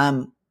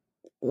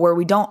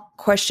we don't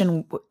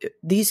question,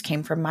 these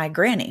came from my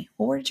granny.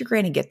 Well, where did your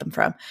granny get them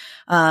from?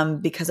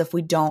 Because if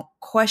we don't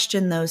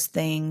question those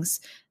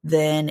things,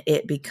 then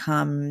it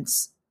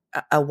becomes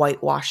a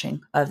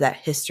whitewashing of that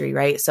history,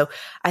 right? So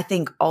I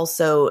think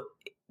also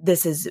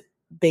this is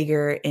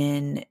bigger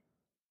in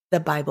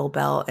the Bible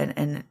Belt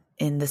and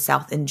in the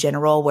South in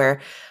general, where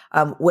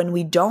when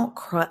we don't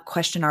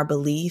question our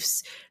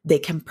beliefs, they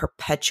can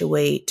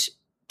perpetuate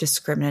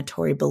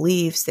discriminatory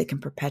beliefs. They can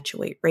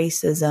perpetuate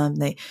racism.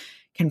 They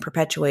can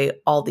perpetuate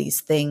all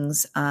these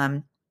things.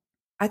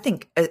 I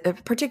think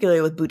particularly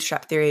with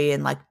bootstrap theory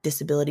and like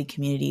disability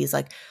communities,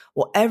 like,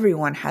 well,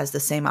 everyone has the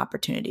same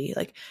opportunity.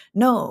 Like,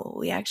 no,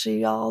 we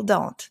actually all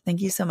don't.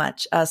 Thank you so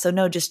much. So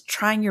no, just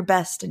trying your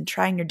best and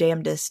trying your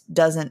damnedest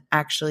doesn't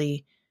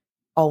actually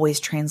always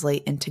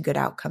translate into good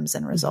outcomes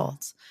and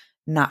results.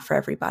 Not for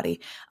everybody.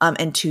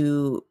 And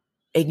to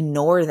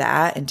ignore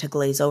that and to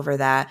glaze over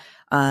that,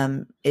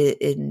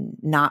 and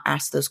not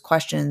ask those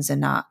questions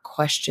and not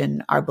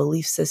question our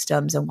belief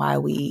systems and why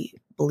we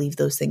believe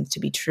those things to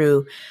be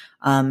true,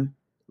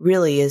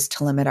 really is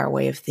to limit our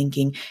way of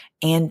thinking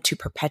and to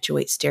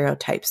perpetuate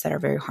stereotypes that are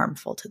very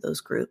harmful to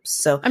those groups.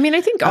 So, I mean,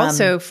 I think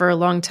also for a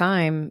long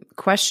time,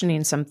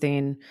 questioning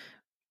something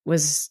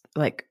was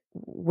like,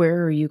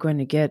 where are you going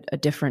to get a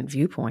different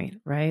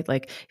viewpoint, right?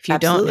 Like if you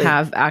don't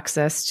have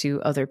access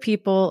to other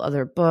people,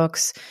 other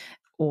books,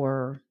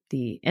 or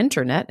the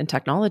internet and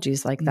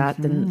technologies like that,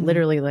 then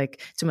literally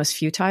like it's almost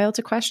futile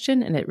to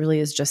question. And it really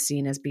is just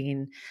seen as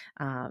being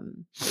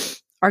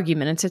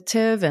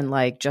argumentative and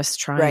like just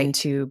trying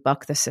to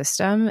buck the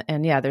system.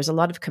 And yeah, there's a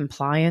lot of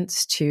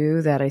compliance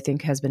too that I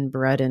think has been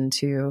bred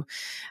into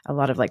a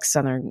lot of like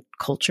Southern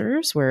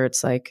cultures, where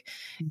it's like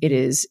it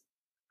is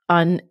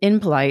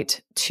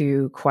impolite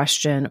to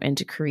question and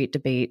to create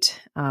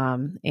debate.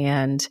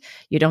 And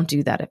you don't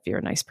do that if you're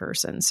a nice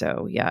person.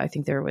 So yeah, I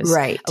think there was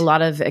Right. a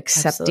lot of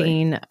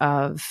accepting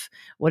Absolutely. of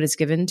what is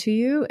given to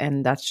you.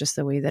 And that's just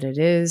the way that it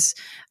is.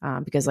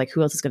 Because like,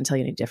 who else is going to tell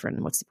you any different?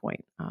 And what's the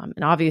point?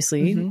 And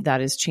obviously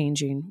that is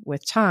changing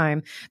with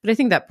time. But I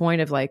think that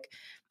point of like,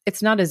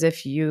 it's not as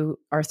if you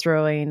are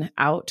throwing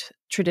out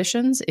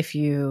traditions if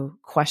you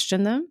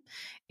question them.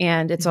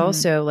 And it's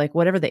also like,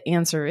 whatever the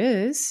answer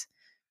is,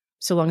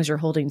 so long as you're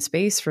holding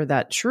space for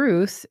that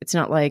truth, it's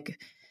not like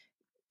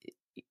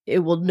it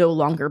will no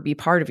longer be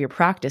part of your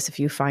practice if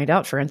you find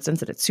out, for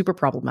instance, that it's super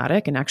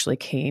problematic and actually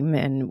came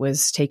and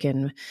was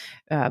taken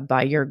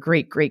by your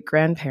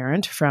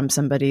great-great-grandparent from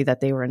somebody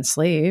that they were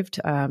enslaved.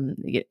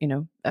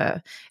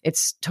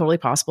 It's totally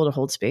possible to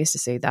hold space to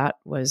say that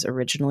was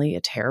originally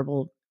a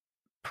terrible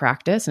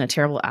practice and a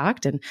terrible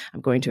act, and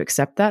I'm going to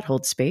accept that,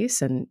 hold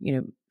space, and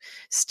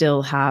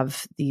still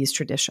have these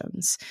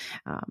traditions.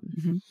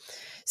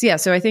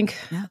 So I think,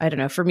 I don't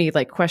know, for me,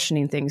 like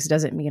questioning things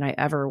doesn't mean I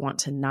ever want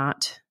to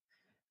not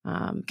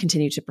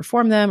continue to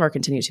perform them or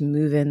continue to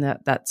move in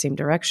that same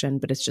direction,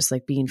 but it's just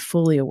like being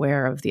fully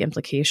aware of the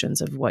implications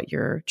of what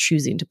you're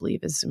choosing to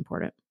believe is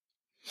important.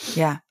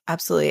 Yeah,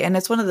 absolutely. And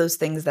it's one of those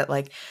things that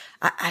like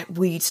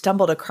we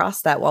stumbled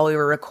across that while we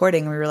were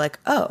recording. We were like,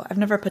 oh, I've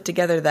never put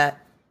together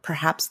that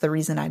perhaps the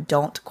reason I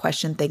don't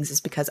question things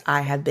is because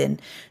I have been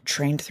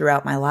trained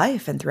throughout my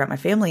life and throughout my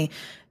family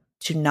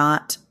to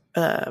not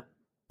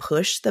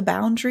push the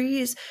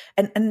boundaries.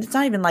 And it's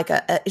not even like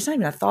it's not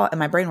even a thought in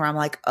my brain where I'm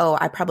like, oh,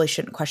 I probably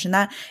shouldn't question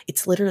that.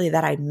 It's literally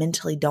that I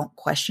mentally don't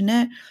question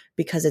it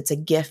because it's a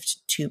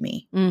gift to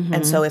me.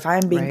 And so if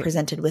I'm being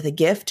presented with a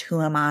gift,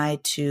 who am I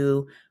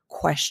to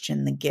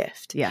question the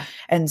gift? Yeah.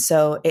 And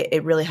so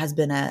it really has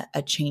been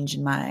a change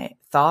in my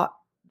thought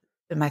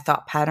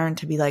pattern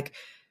to be like,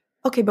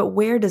 okay, but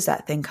where does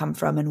that thing come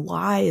from and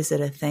why is it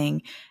a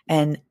thing?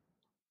 And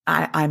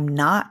I'm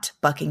not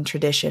bucking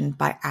tradition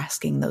by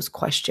asking those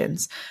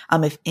questions.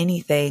 If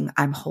anything,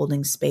 I'm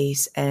holding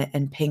space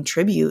and paying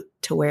tribute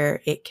to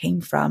where it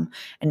came from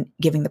and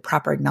giving the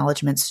proper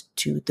acknowledgments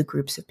to the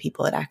groups of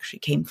people it actually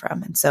came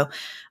from. And so,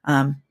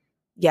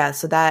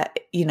 so that,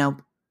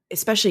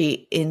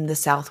 especially in the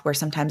South where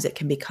sometimes it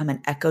can become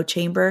an echo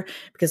chamber,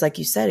 because like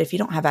you said, if you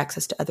don't have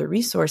access to other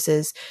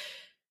resources,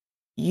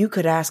 you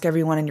could ask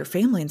everyone in your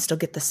family and still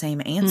get the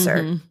same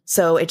answer.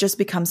 So it just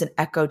becomes an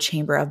echo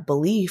chamber of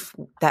belief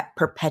that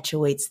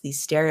perpetuates these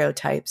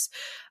stereotypes.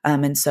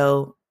 And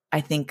so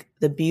I think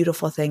the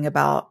beautiful thing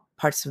about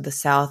parts of the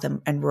South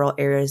and rural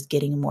areas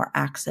getting more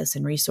access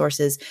and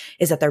resources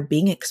is that they're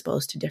being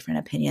exposed to different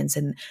opinions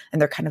and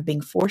they're kind of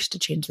being forced to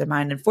change their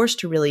mind and forced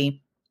to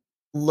really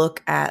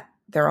look at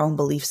their own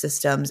belief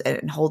systems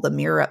and hold the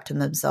mirror up to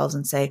themselves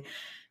and say,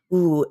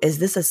 ooh, is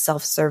this a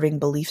self-serving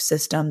belief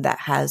system that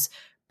has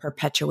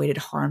perpetuated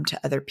harm to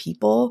other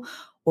people,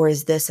 or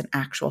is this an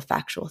actual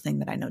factual thing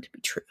that I know to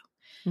be true?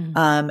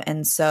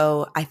 And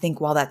so I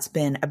think while that's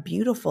been a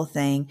beautiful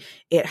thing,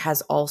 it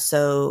has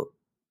also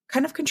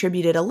kind of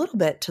contributed a little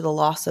bit to the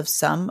loss of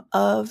some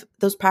of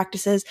those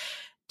practices,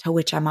 to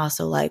which I'm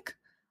also like,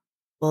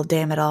 well,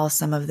 damn it all,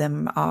 some of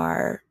them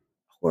are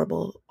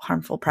horrible,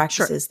 harmful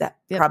practices that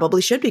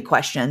probably should be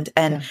questioned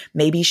and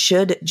maybe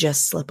should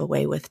just slip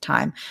away with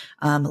time,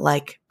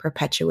 like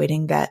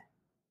perpetuating that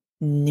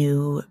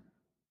new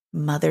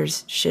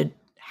mothers should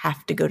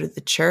have to go to the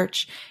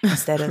church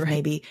instead of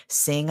maybe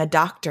seeing a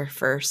doctor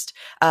first.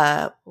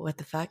 What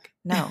the fuck?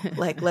 No,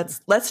 like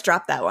let's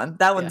drop that one.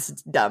 That one's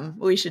dumb.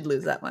 We should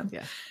lose that one.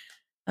 Yeah.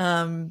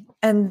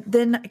 And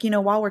then,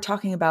 while we're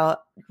talking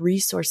about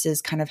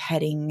resources kind of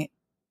heading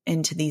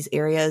into these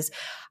areas,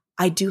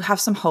 I do have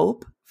some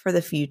hope for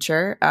the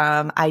future.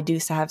 I do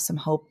have some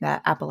hope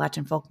that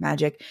Appalachian folk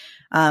magic,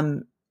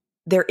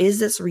 there is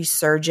this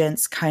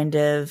resurgence kind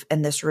of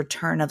and this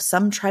return of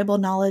some tribal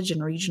knowledge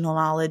and regional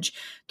knowledge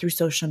through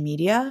social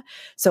media.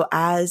 So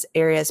as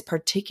areas,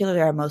 particularly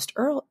our most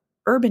rural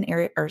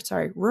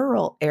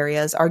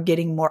areas, are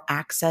getting more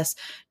access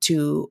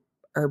to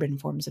urban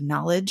forms of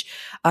knowledge.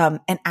 And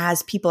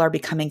as people are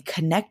becoming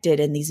connected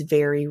in these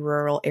very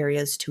rural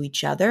areas to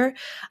each other,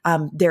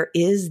 there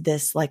is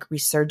this like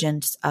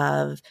resurgence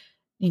of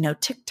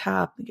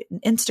TikTok,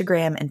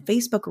 Instagram, and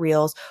Facebook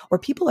Reels where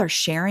people are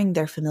sharing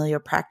their familiar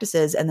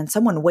practices. And then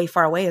someone way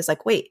far away is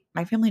like, wait,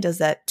 my family does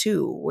that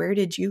too. Where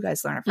did you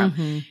guys learn it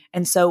from?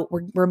 And so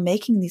we're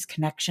making these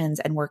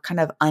connections and we're kind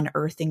of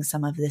unearthing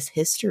some of this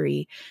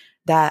history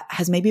that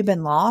has maybe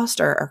been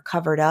lost or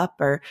covered up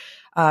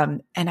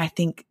and I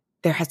think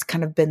there has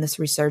kind of been this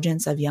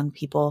resurgence of young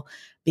people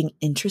being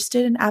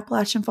interested in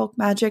Appalachian folk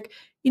magic,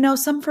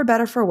 some for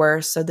better, for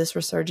worse. So this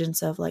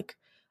resurgence of like,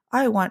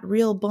 I want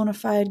real bona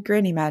fide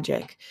granny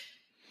magic.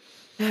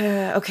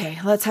 Okay,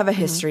 let's have a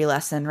history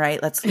lesson,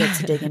 right? Let's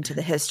dig into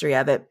the history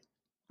of it.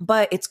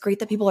 But it's great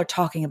that people are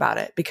talking about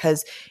it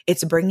because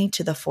it's bringing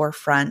to the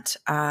forefront,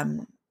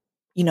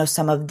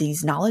 some of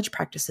these knowledge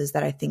practices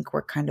that I think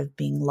were kind of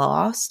being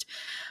lost.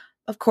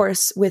 of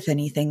course, with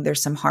anything,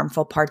 there's some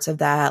harmful parts of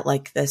that,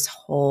 like this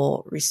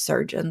whole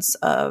resurgence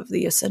of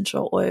the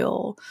essential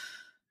oil.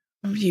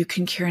 You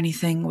can cure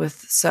anything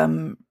with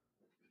some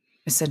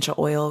essential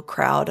oil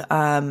crowd.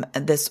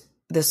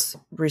 This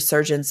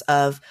resurgence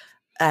of,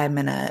 I'm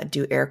gonna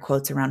do air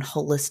quotes around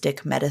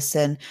holistic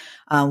medicine,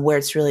 where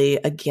it's really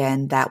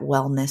again that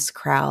wellness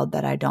crowd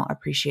that I don't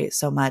appreciate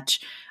so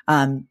much,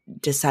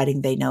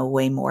 deciding they know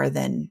way more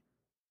than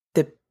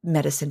the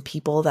medicine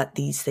people that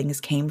these things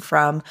came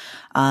from,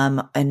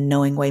 and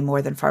knowing way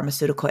more than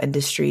pharmaceutical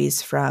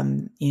industries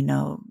from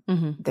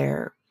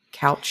their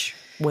couch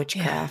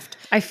witchcraft.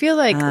 Yeah. I feel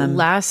like our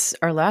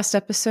last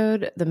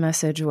episode, the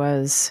message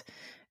was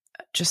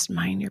just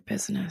mind your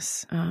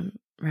business.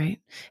 Right.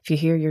 If you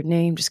hear your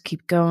name, just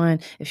keep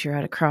going. If you're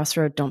at a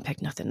crossroad, don't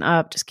pick nothing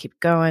up. Just keep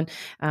going.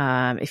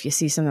 If you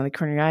see something on the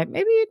corner of your eye,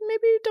 maybe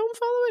don't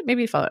follow it.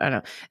 Maybe follow it. I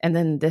don't know. And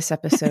then this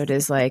episode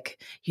is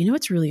like,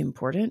 what's really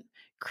important?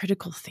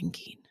 Critical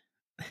thinking.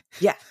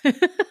 Yeah.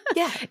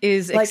 Yeah.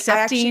 Is like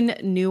accepting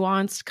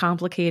nuanced,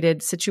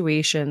 complicated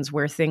situations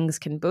where things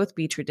can both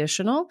be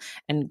traditional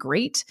and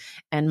great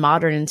and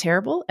modern and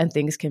terrible, and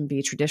things can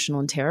be traditional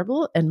and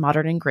terrible and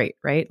modern and great,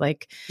 right?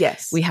 Like,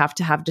 yes, we have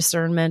to have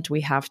discernment.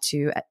 We have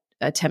to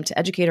attempt to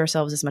educate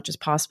ourselves as much as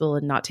possible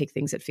and not take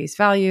things at face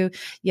value.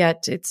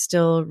 Yet it's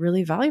still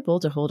really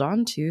valuable to hold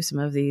on to some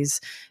of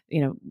these,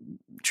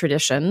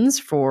 traditions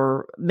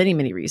for many,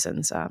 many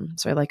reasons.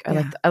 So I like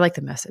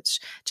the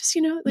message. Just,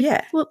 a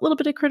little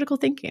bit of critical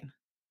thinking.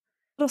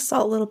 Little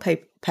salt, little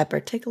pepper.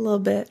 Take a little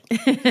bit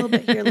here,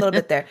 a little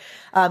bit there.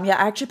 I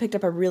actually picked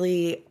up a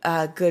really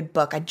good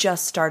book. I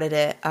just started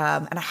it,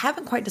 and I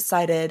haven't quite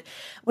decided.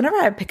 Whenever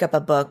I pick up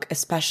a book,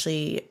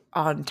 especially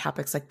on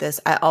topics like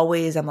this, I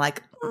always am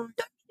like, don't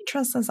you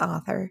trust this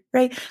author,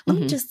 right? Let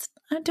me just,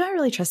 do I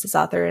really trust this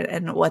author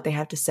and what they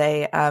have to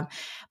say?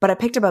 But I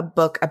picked up a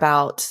book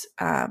about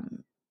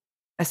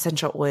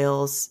essential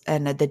oils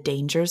and the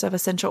dangers of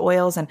essential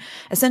oils. And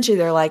essentially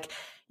they're like,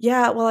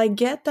 yeah, well, I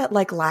get that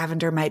like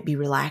lavender might be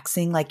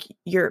relaxing. Like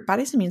your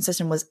body's immune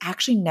system was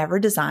actually never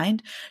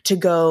designed to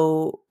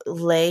go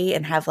lay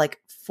and have like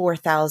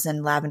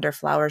 4,000 lavender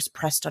flowers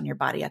pressed on your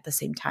body at the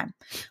same time.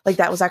 Like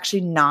that was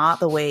actually not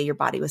the way your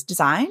body was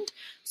designed.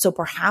 So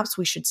perhaps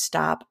we should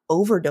stop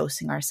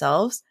overdosing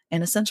ourselves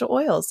in essential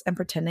oils and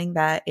pretending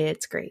that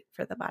it's great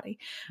for the body.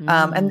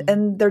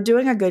 And they're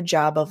doing a good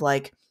job of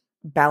like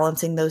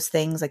balancing those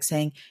things, like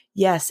saying,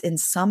 yes, in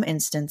some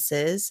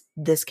instances,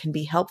 this can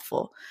be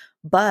helpful,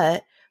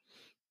 but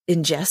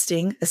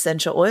ingesting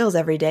essential oils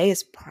every day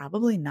is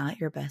probably not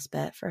your best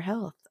bet for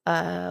health.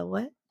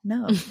 What?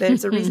 No,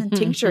 there's a reason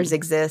tinctures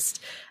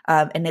exist,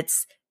 and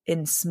it's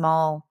in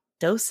small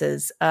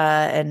doses,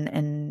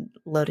 and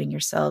loading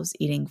yourselves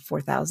eating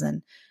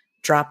 4,000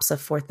 drops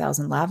of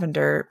 4,000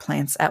 lavender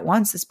plants at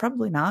once is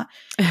probably not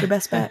your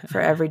best bet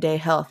for everyday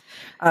health.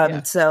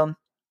 So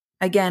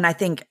again, I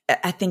think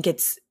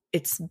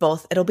it's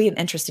both. It'll be an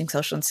interesting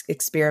social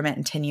experiment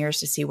in 10 years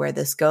to see where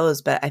this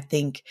goes. But I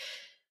think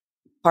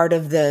part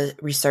of the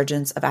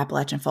resurgence of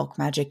Appalachian folk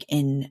magic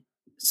in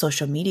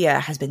social media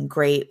has been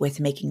great with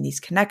making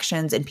these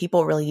connections and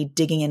people really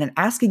digging in and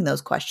asking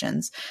those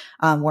questions,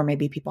 where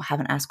maybe people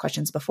haven't asked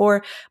questions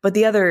before. But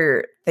the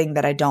other thing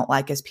that I don't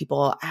like is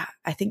people,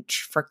 I think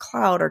for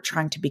clout, are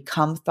trying to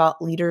become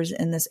thought leaders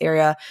in this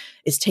area,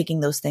 is taking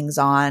those things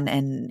on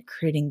and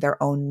creating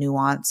their own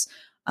nuance,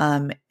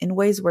 in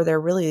ways where they're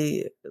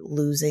really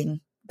losing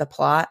the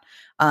plot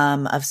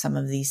of some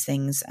of these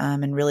things,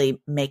 and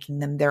really making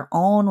them their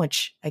own,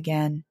 which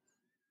again,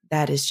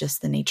 that is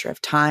just the nature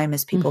of time,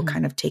 is people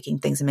kind of taking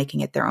things and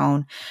making it their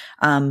own.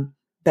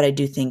 But I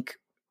do think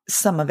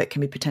some of it can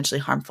be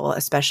potentially harmful,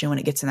 especially when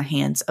it gets in the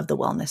hands of the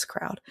wellness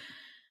crowd.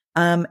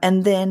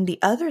 And then the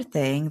other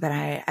thing that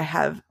I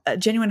have a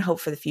genuine hope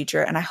for the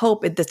future, and I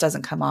hope this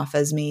doesn't come off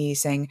as me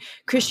saying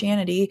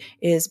Christianity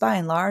is by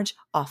and large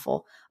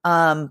awful.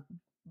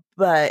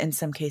 But in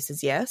some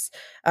cases, yes.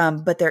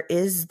 But there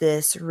is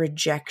this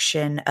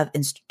rejection of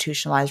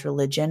institutionalized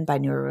religion by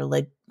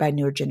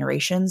newer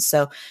generations.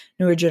 So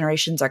newer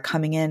generations are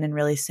coming in and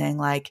really saying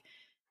like,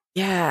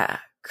 yeah,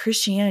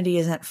 Christianity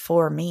isn't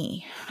for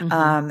me.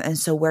 And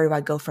so where do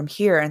I go from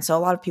here? And so a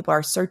lot of people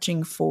are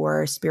searching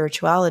for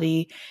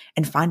spirituality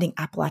and finding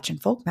Appalachian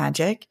folk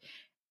magic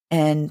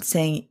and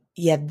saying,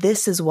 yeah,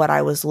 this is what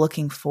I was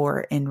looking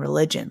for in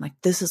religion. Like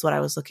this is what I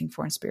was looking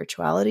for in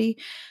spirituality.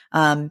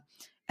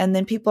 And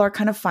then people are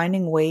kind of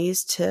finding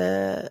ways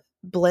to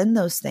blend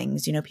those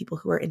things, people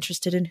who are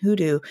interested in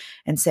hoodoo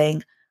and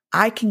saying,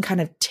 I can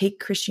kind of take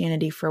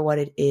Christianity for what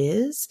it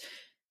is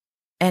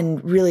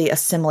and really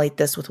assimilate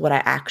this with what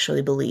I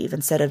actually believe,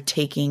 instead of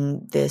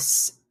taking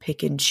this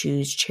pick and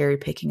choose cherry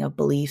picking of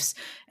beliefs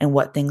and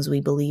what things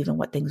we believe and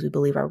what things we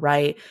believe are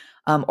right,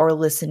 or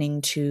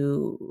listening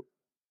to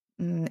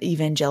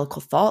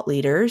evangelical thought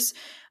leaders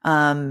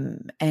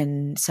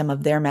and some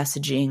of their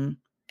messaging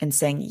and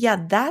saying, yeah,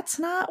 that's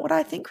not what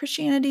I think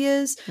Christianity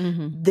is.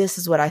 This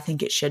is what I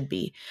think it should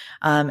be.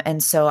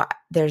 And so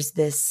there's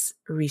this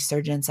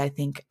resurgence, I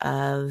think,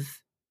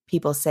 of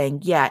people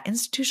saying, yeah,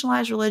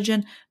 institutionalized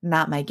religion,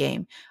 not my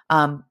game.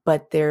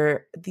 But there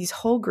are these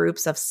whole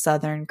groups of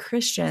Southern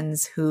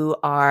Christians who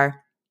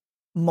are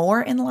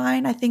more in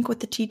line, I think, with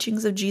the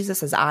teachings of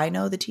Jesus, as I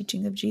know the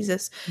teaching of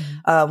Jesus,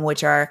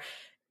 which are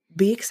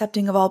be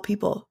accepting of all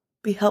people,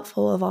 be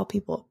helpful of all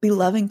people, be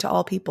loving to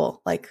all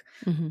people. Like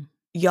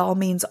y'all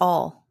means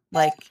all,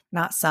 like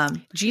not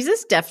some.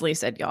 Jesus definitely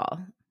said y'all.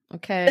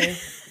 Okay.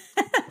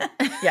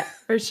 Yeah,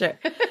 for sure.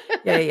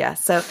 Yeah.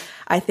 So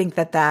I think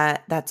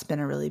that's been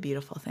a really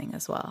beautiful thing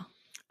as well.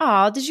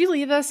 Oh, did you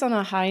leave us on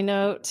a high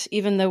note,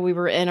 even though we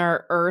were in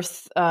our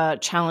earth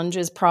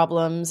challenges,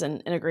 problems,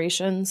 and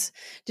integrations?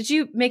 Did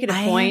you make it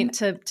a point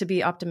to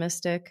be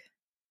optimistic?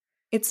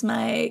 It's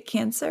my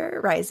Cancer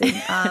rising,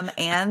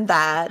 and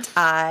that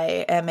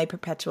I am a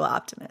perpetual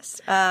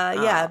optimist.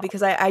 Yeah,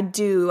 because I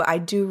do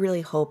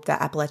really hope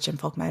that Appalachian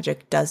folk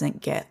magic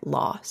doesn't get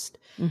lost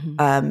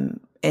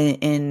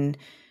in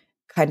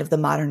kind of the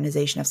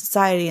modernization of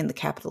society and the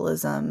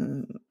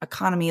capitalism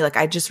economy. Like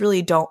I just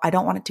really don't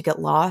want it to get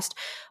lost,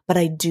 but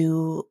I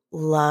do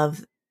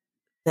love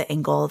the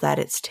angle that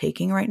it's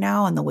taking right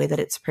now and the way that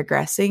it's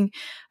progressing.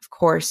 Of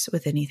course,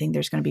 with anything,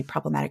 there's going to be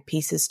problematic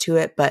pieces to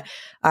it, but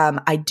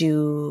I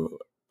do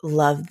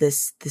love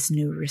this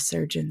new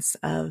resurgence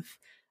of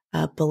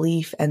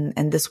belief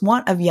and this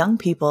want of young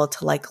people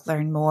to like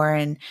learn more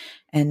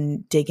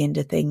and dig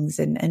into things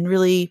and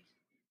really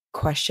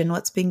question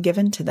what's being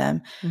given to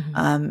them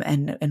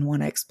and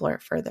want to explore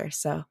it further.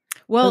 So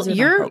well,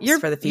 you're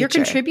for the future. You're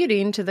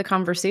contributing to the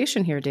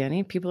conversation here,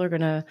 Dani. People are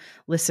going to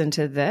listen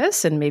to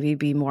this and maybe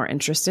be more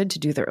interested to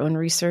do their own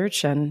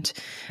research. And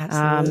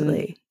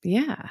absolutely,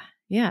 yeah,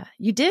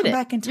 you did Come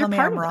back and tell me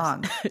I'm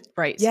wrong.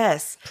 Right?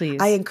 Yes, please.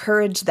 I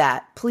encourage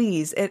that.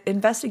 Please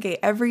investigate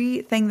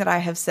everything that I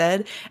have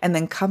said, and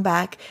then come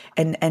back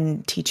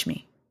and teach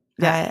me.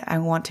 Yeah. I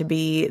want to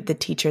be the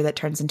teacher that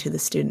turns into the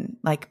student.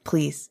 Like,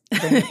 please.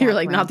 You're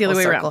like, not the other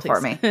way around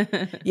for me.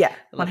 Yeah,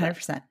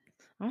 100%.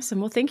 Awesome.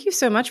 Well, thank you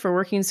so much for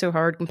working so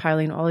hard,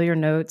 compiling all your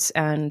notes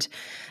and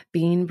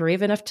being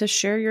brave enough to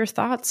share your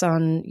thoughts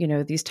on,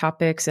 these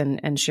topics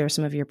and share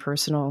some of your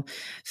personal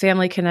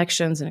family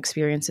connections and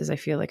experiences. I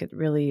feel like it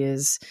really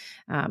is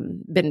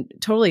been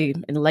totally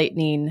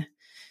enlightening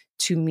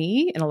to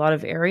me in a lot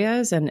of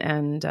areas.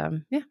 And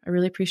I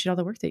really appreciate all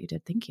the work that you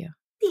did. Thank you.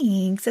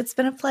 Thanks. It's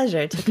been a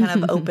pleasure to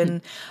kind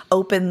of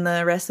open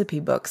the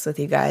recipe books with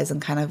you guys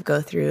and kind of go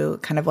through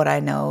kind of what I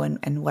know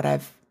and what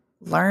I've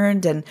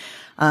learned. And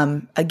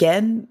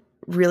again,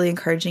 really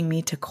encouraging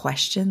me to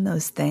question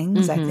those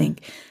things. I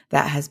think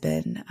that has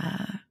been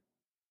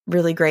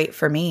really great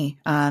for me.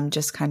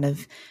 Just kind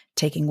of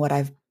taking what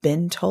I've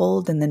been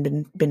told and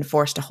then been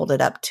forced to hold it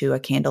up to a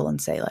candle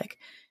and say, like,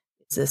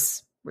 is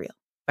this real?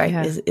 Right?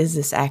 Yeah. Is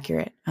this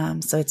accurate?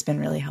 So it's been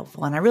really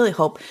helpful. And I really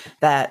hope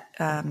that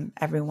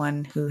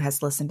everyone who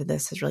has listened to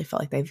this has really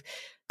felt like they've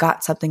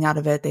got something out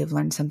of it. They've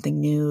learned something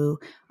new,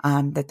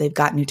 that they've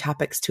got new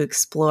topics to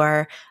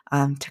explore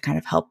to kind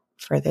of help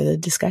further the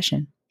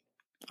discussion.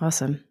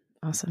 Awesome.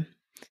 All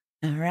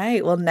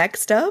right. Well,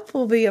 next up,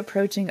 we'll be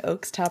approaching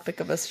Oak's topic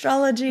of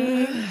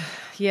astrology.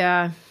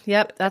 Yeah.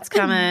 Yep. That's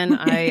coming.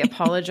 I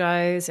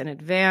apologize in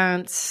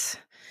advance.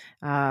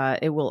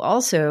 It will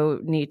also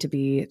need to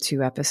be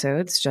 2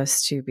 episodes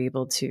just to be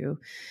able to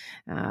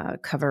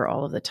cover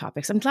all of the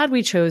topics. I'm glad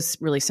we chose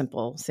really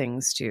simple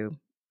things to,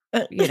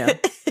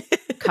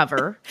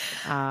 cover.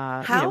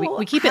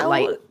 We keep it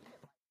light.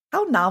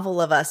 How novel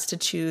of us to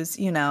choose,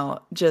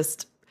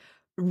 just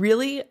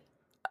really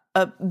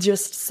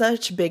just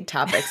such big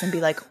topics and be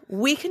like,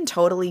 we can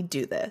totally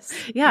do this.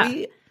 Yeah.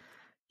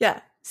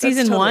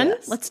 Season totally 1,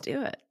 us. Let's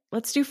do it.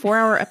 Let's do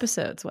 4-hour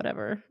episodes,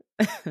 whatever.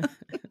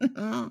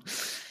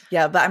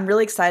 Yeah, but I'm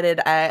really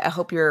excited. I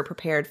hope you're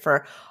prepared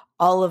for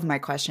all of my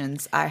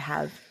questions.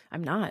 I'm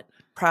not.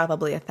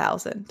 Probably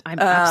 1,000. I'm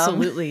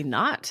absolutely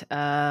not.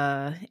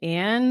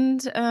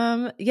 And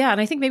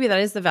I think maybe that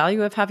is the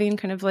value of having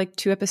kind of like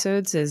 2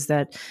 episodes is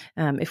that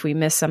if we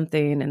miss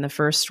something in the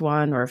first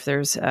one or if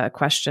there's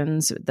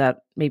questions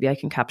that maybe I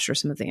can capture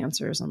some of the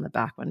answers on the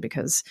back one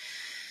because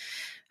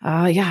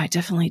I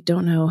definitely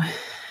don't know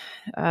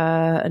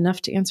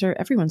enough to answer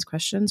everyone's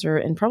questions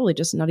and probably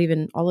just not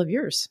even all of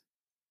yours.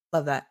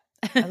 Love that.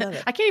 I love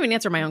it. I can't even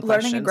answer my own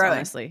questions, and growing.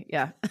 Honestly.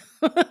 Yeah.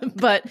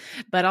 but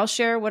I'll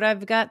share what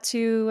I've got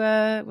to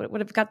what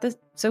I've got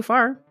so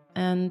far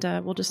and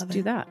we'll just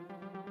do that.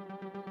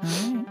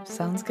 All right.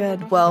 Sounds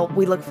good. Well,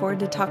 we look forward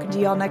to talking to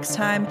you all next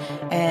time.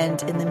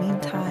 And in the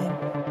meantime,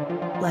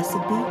 blessed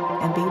be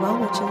and be well,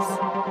 witches.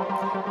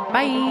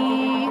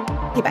 Bye.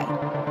 Okay,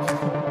 bye.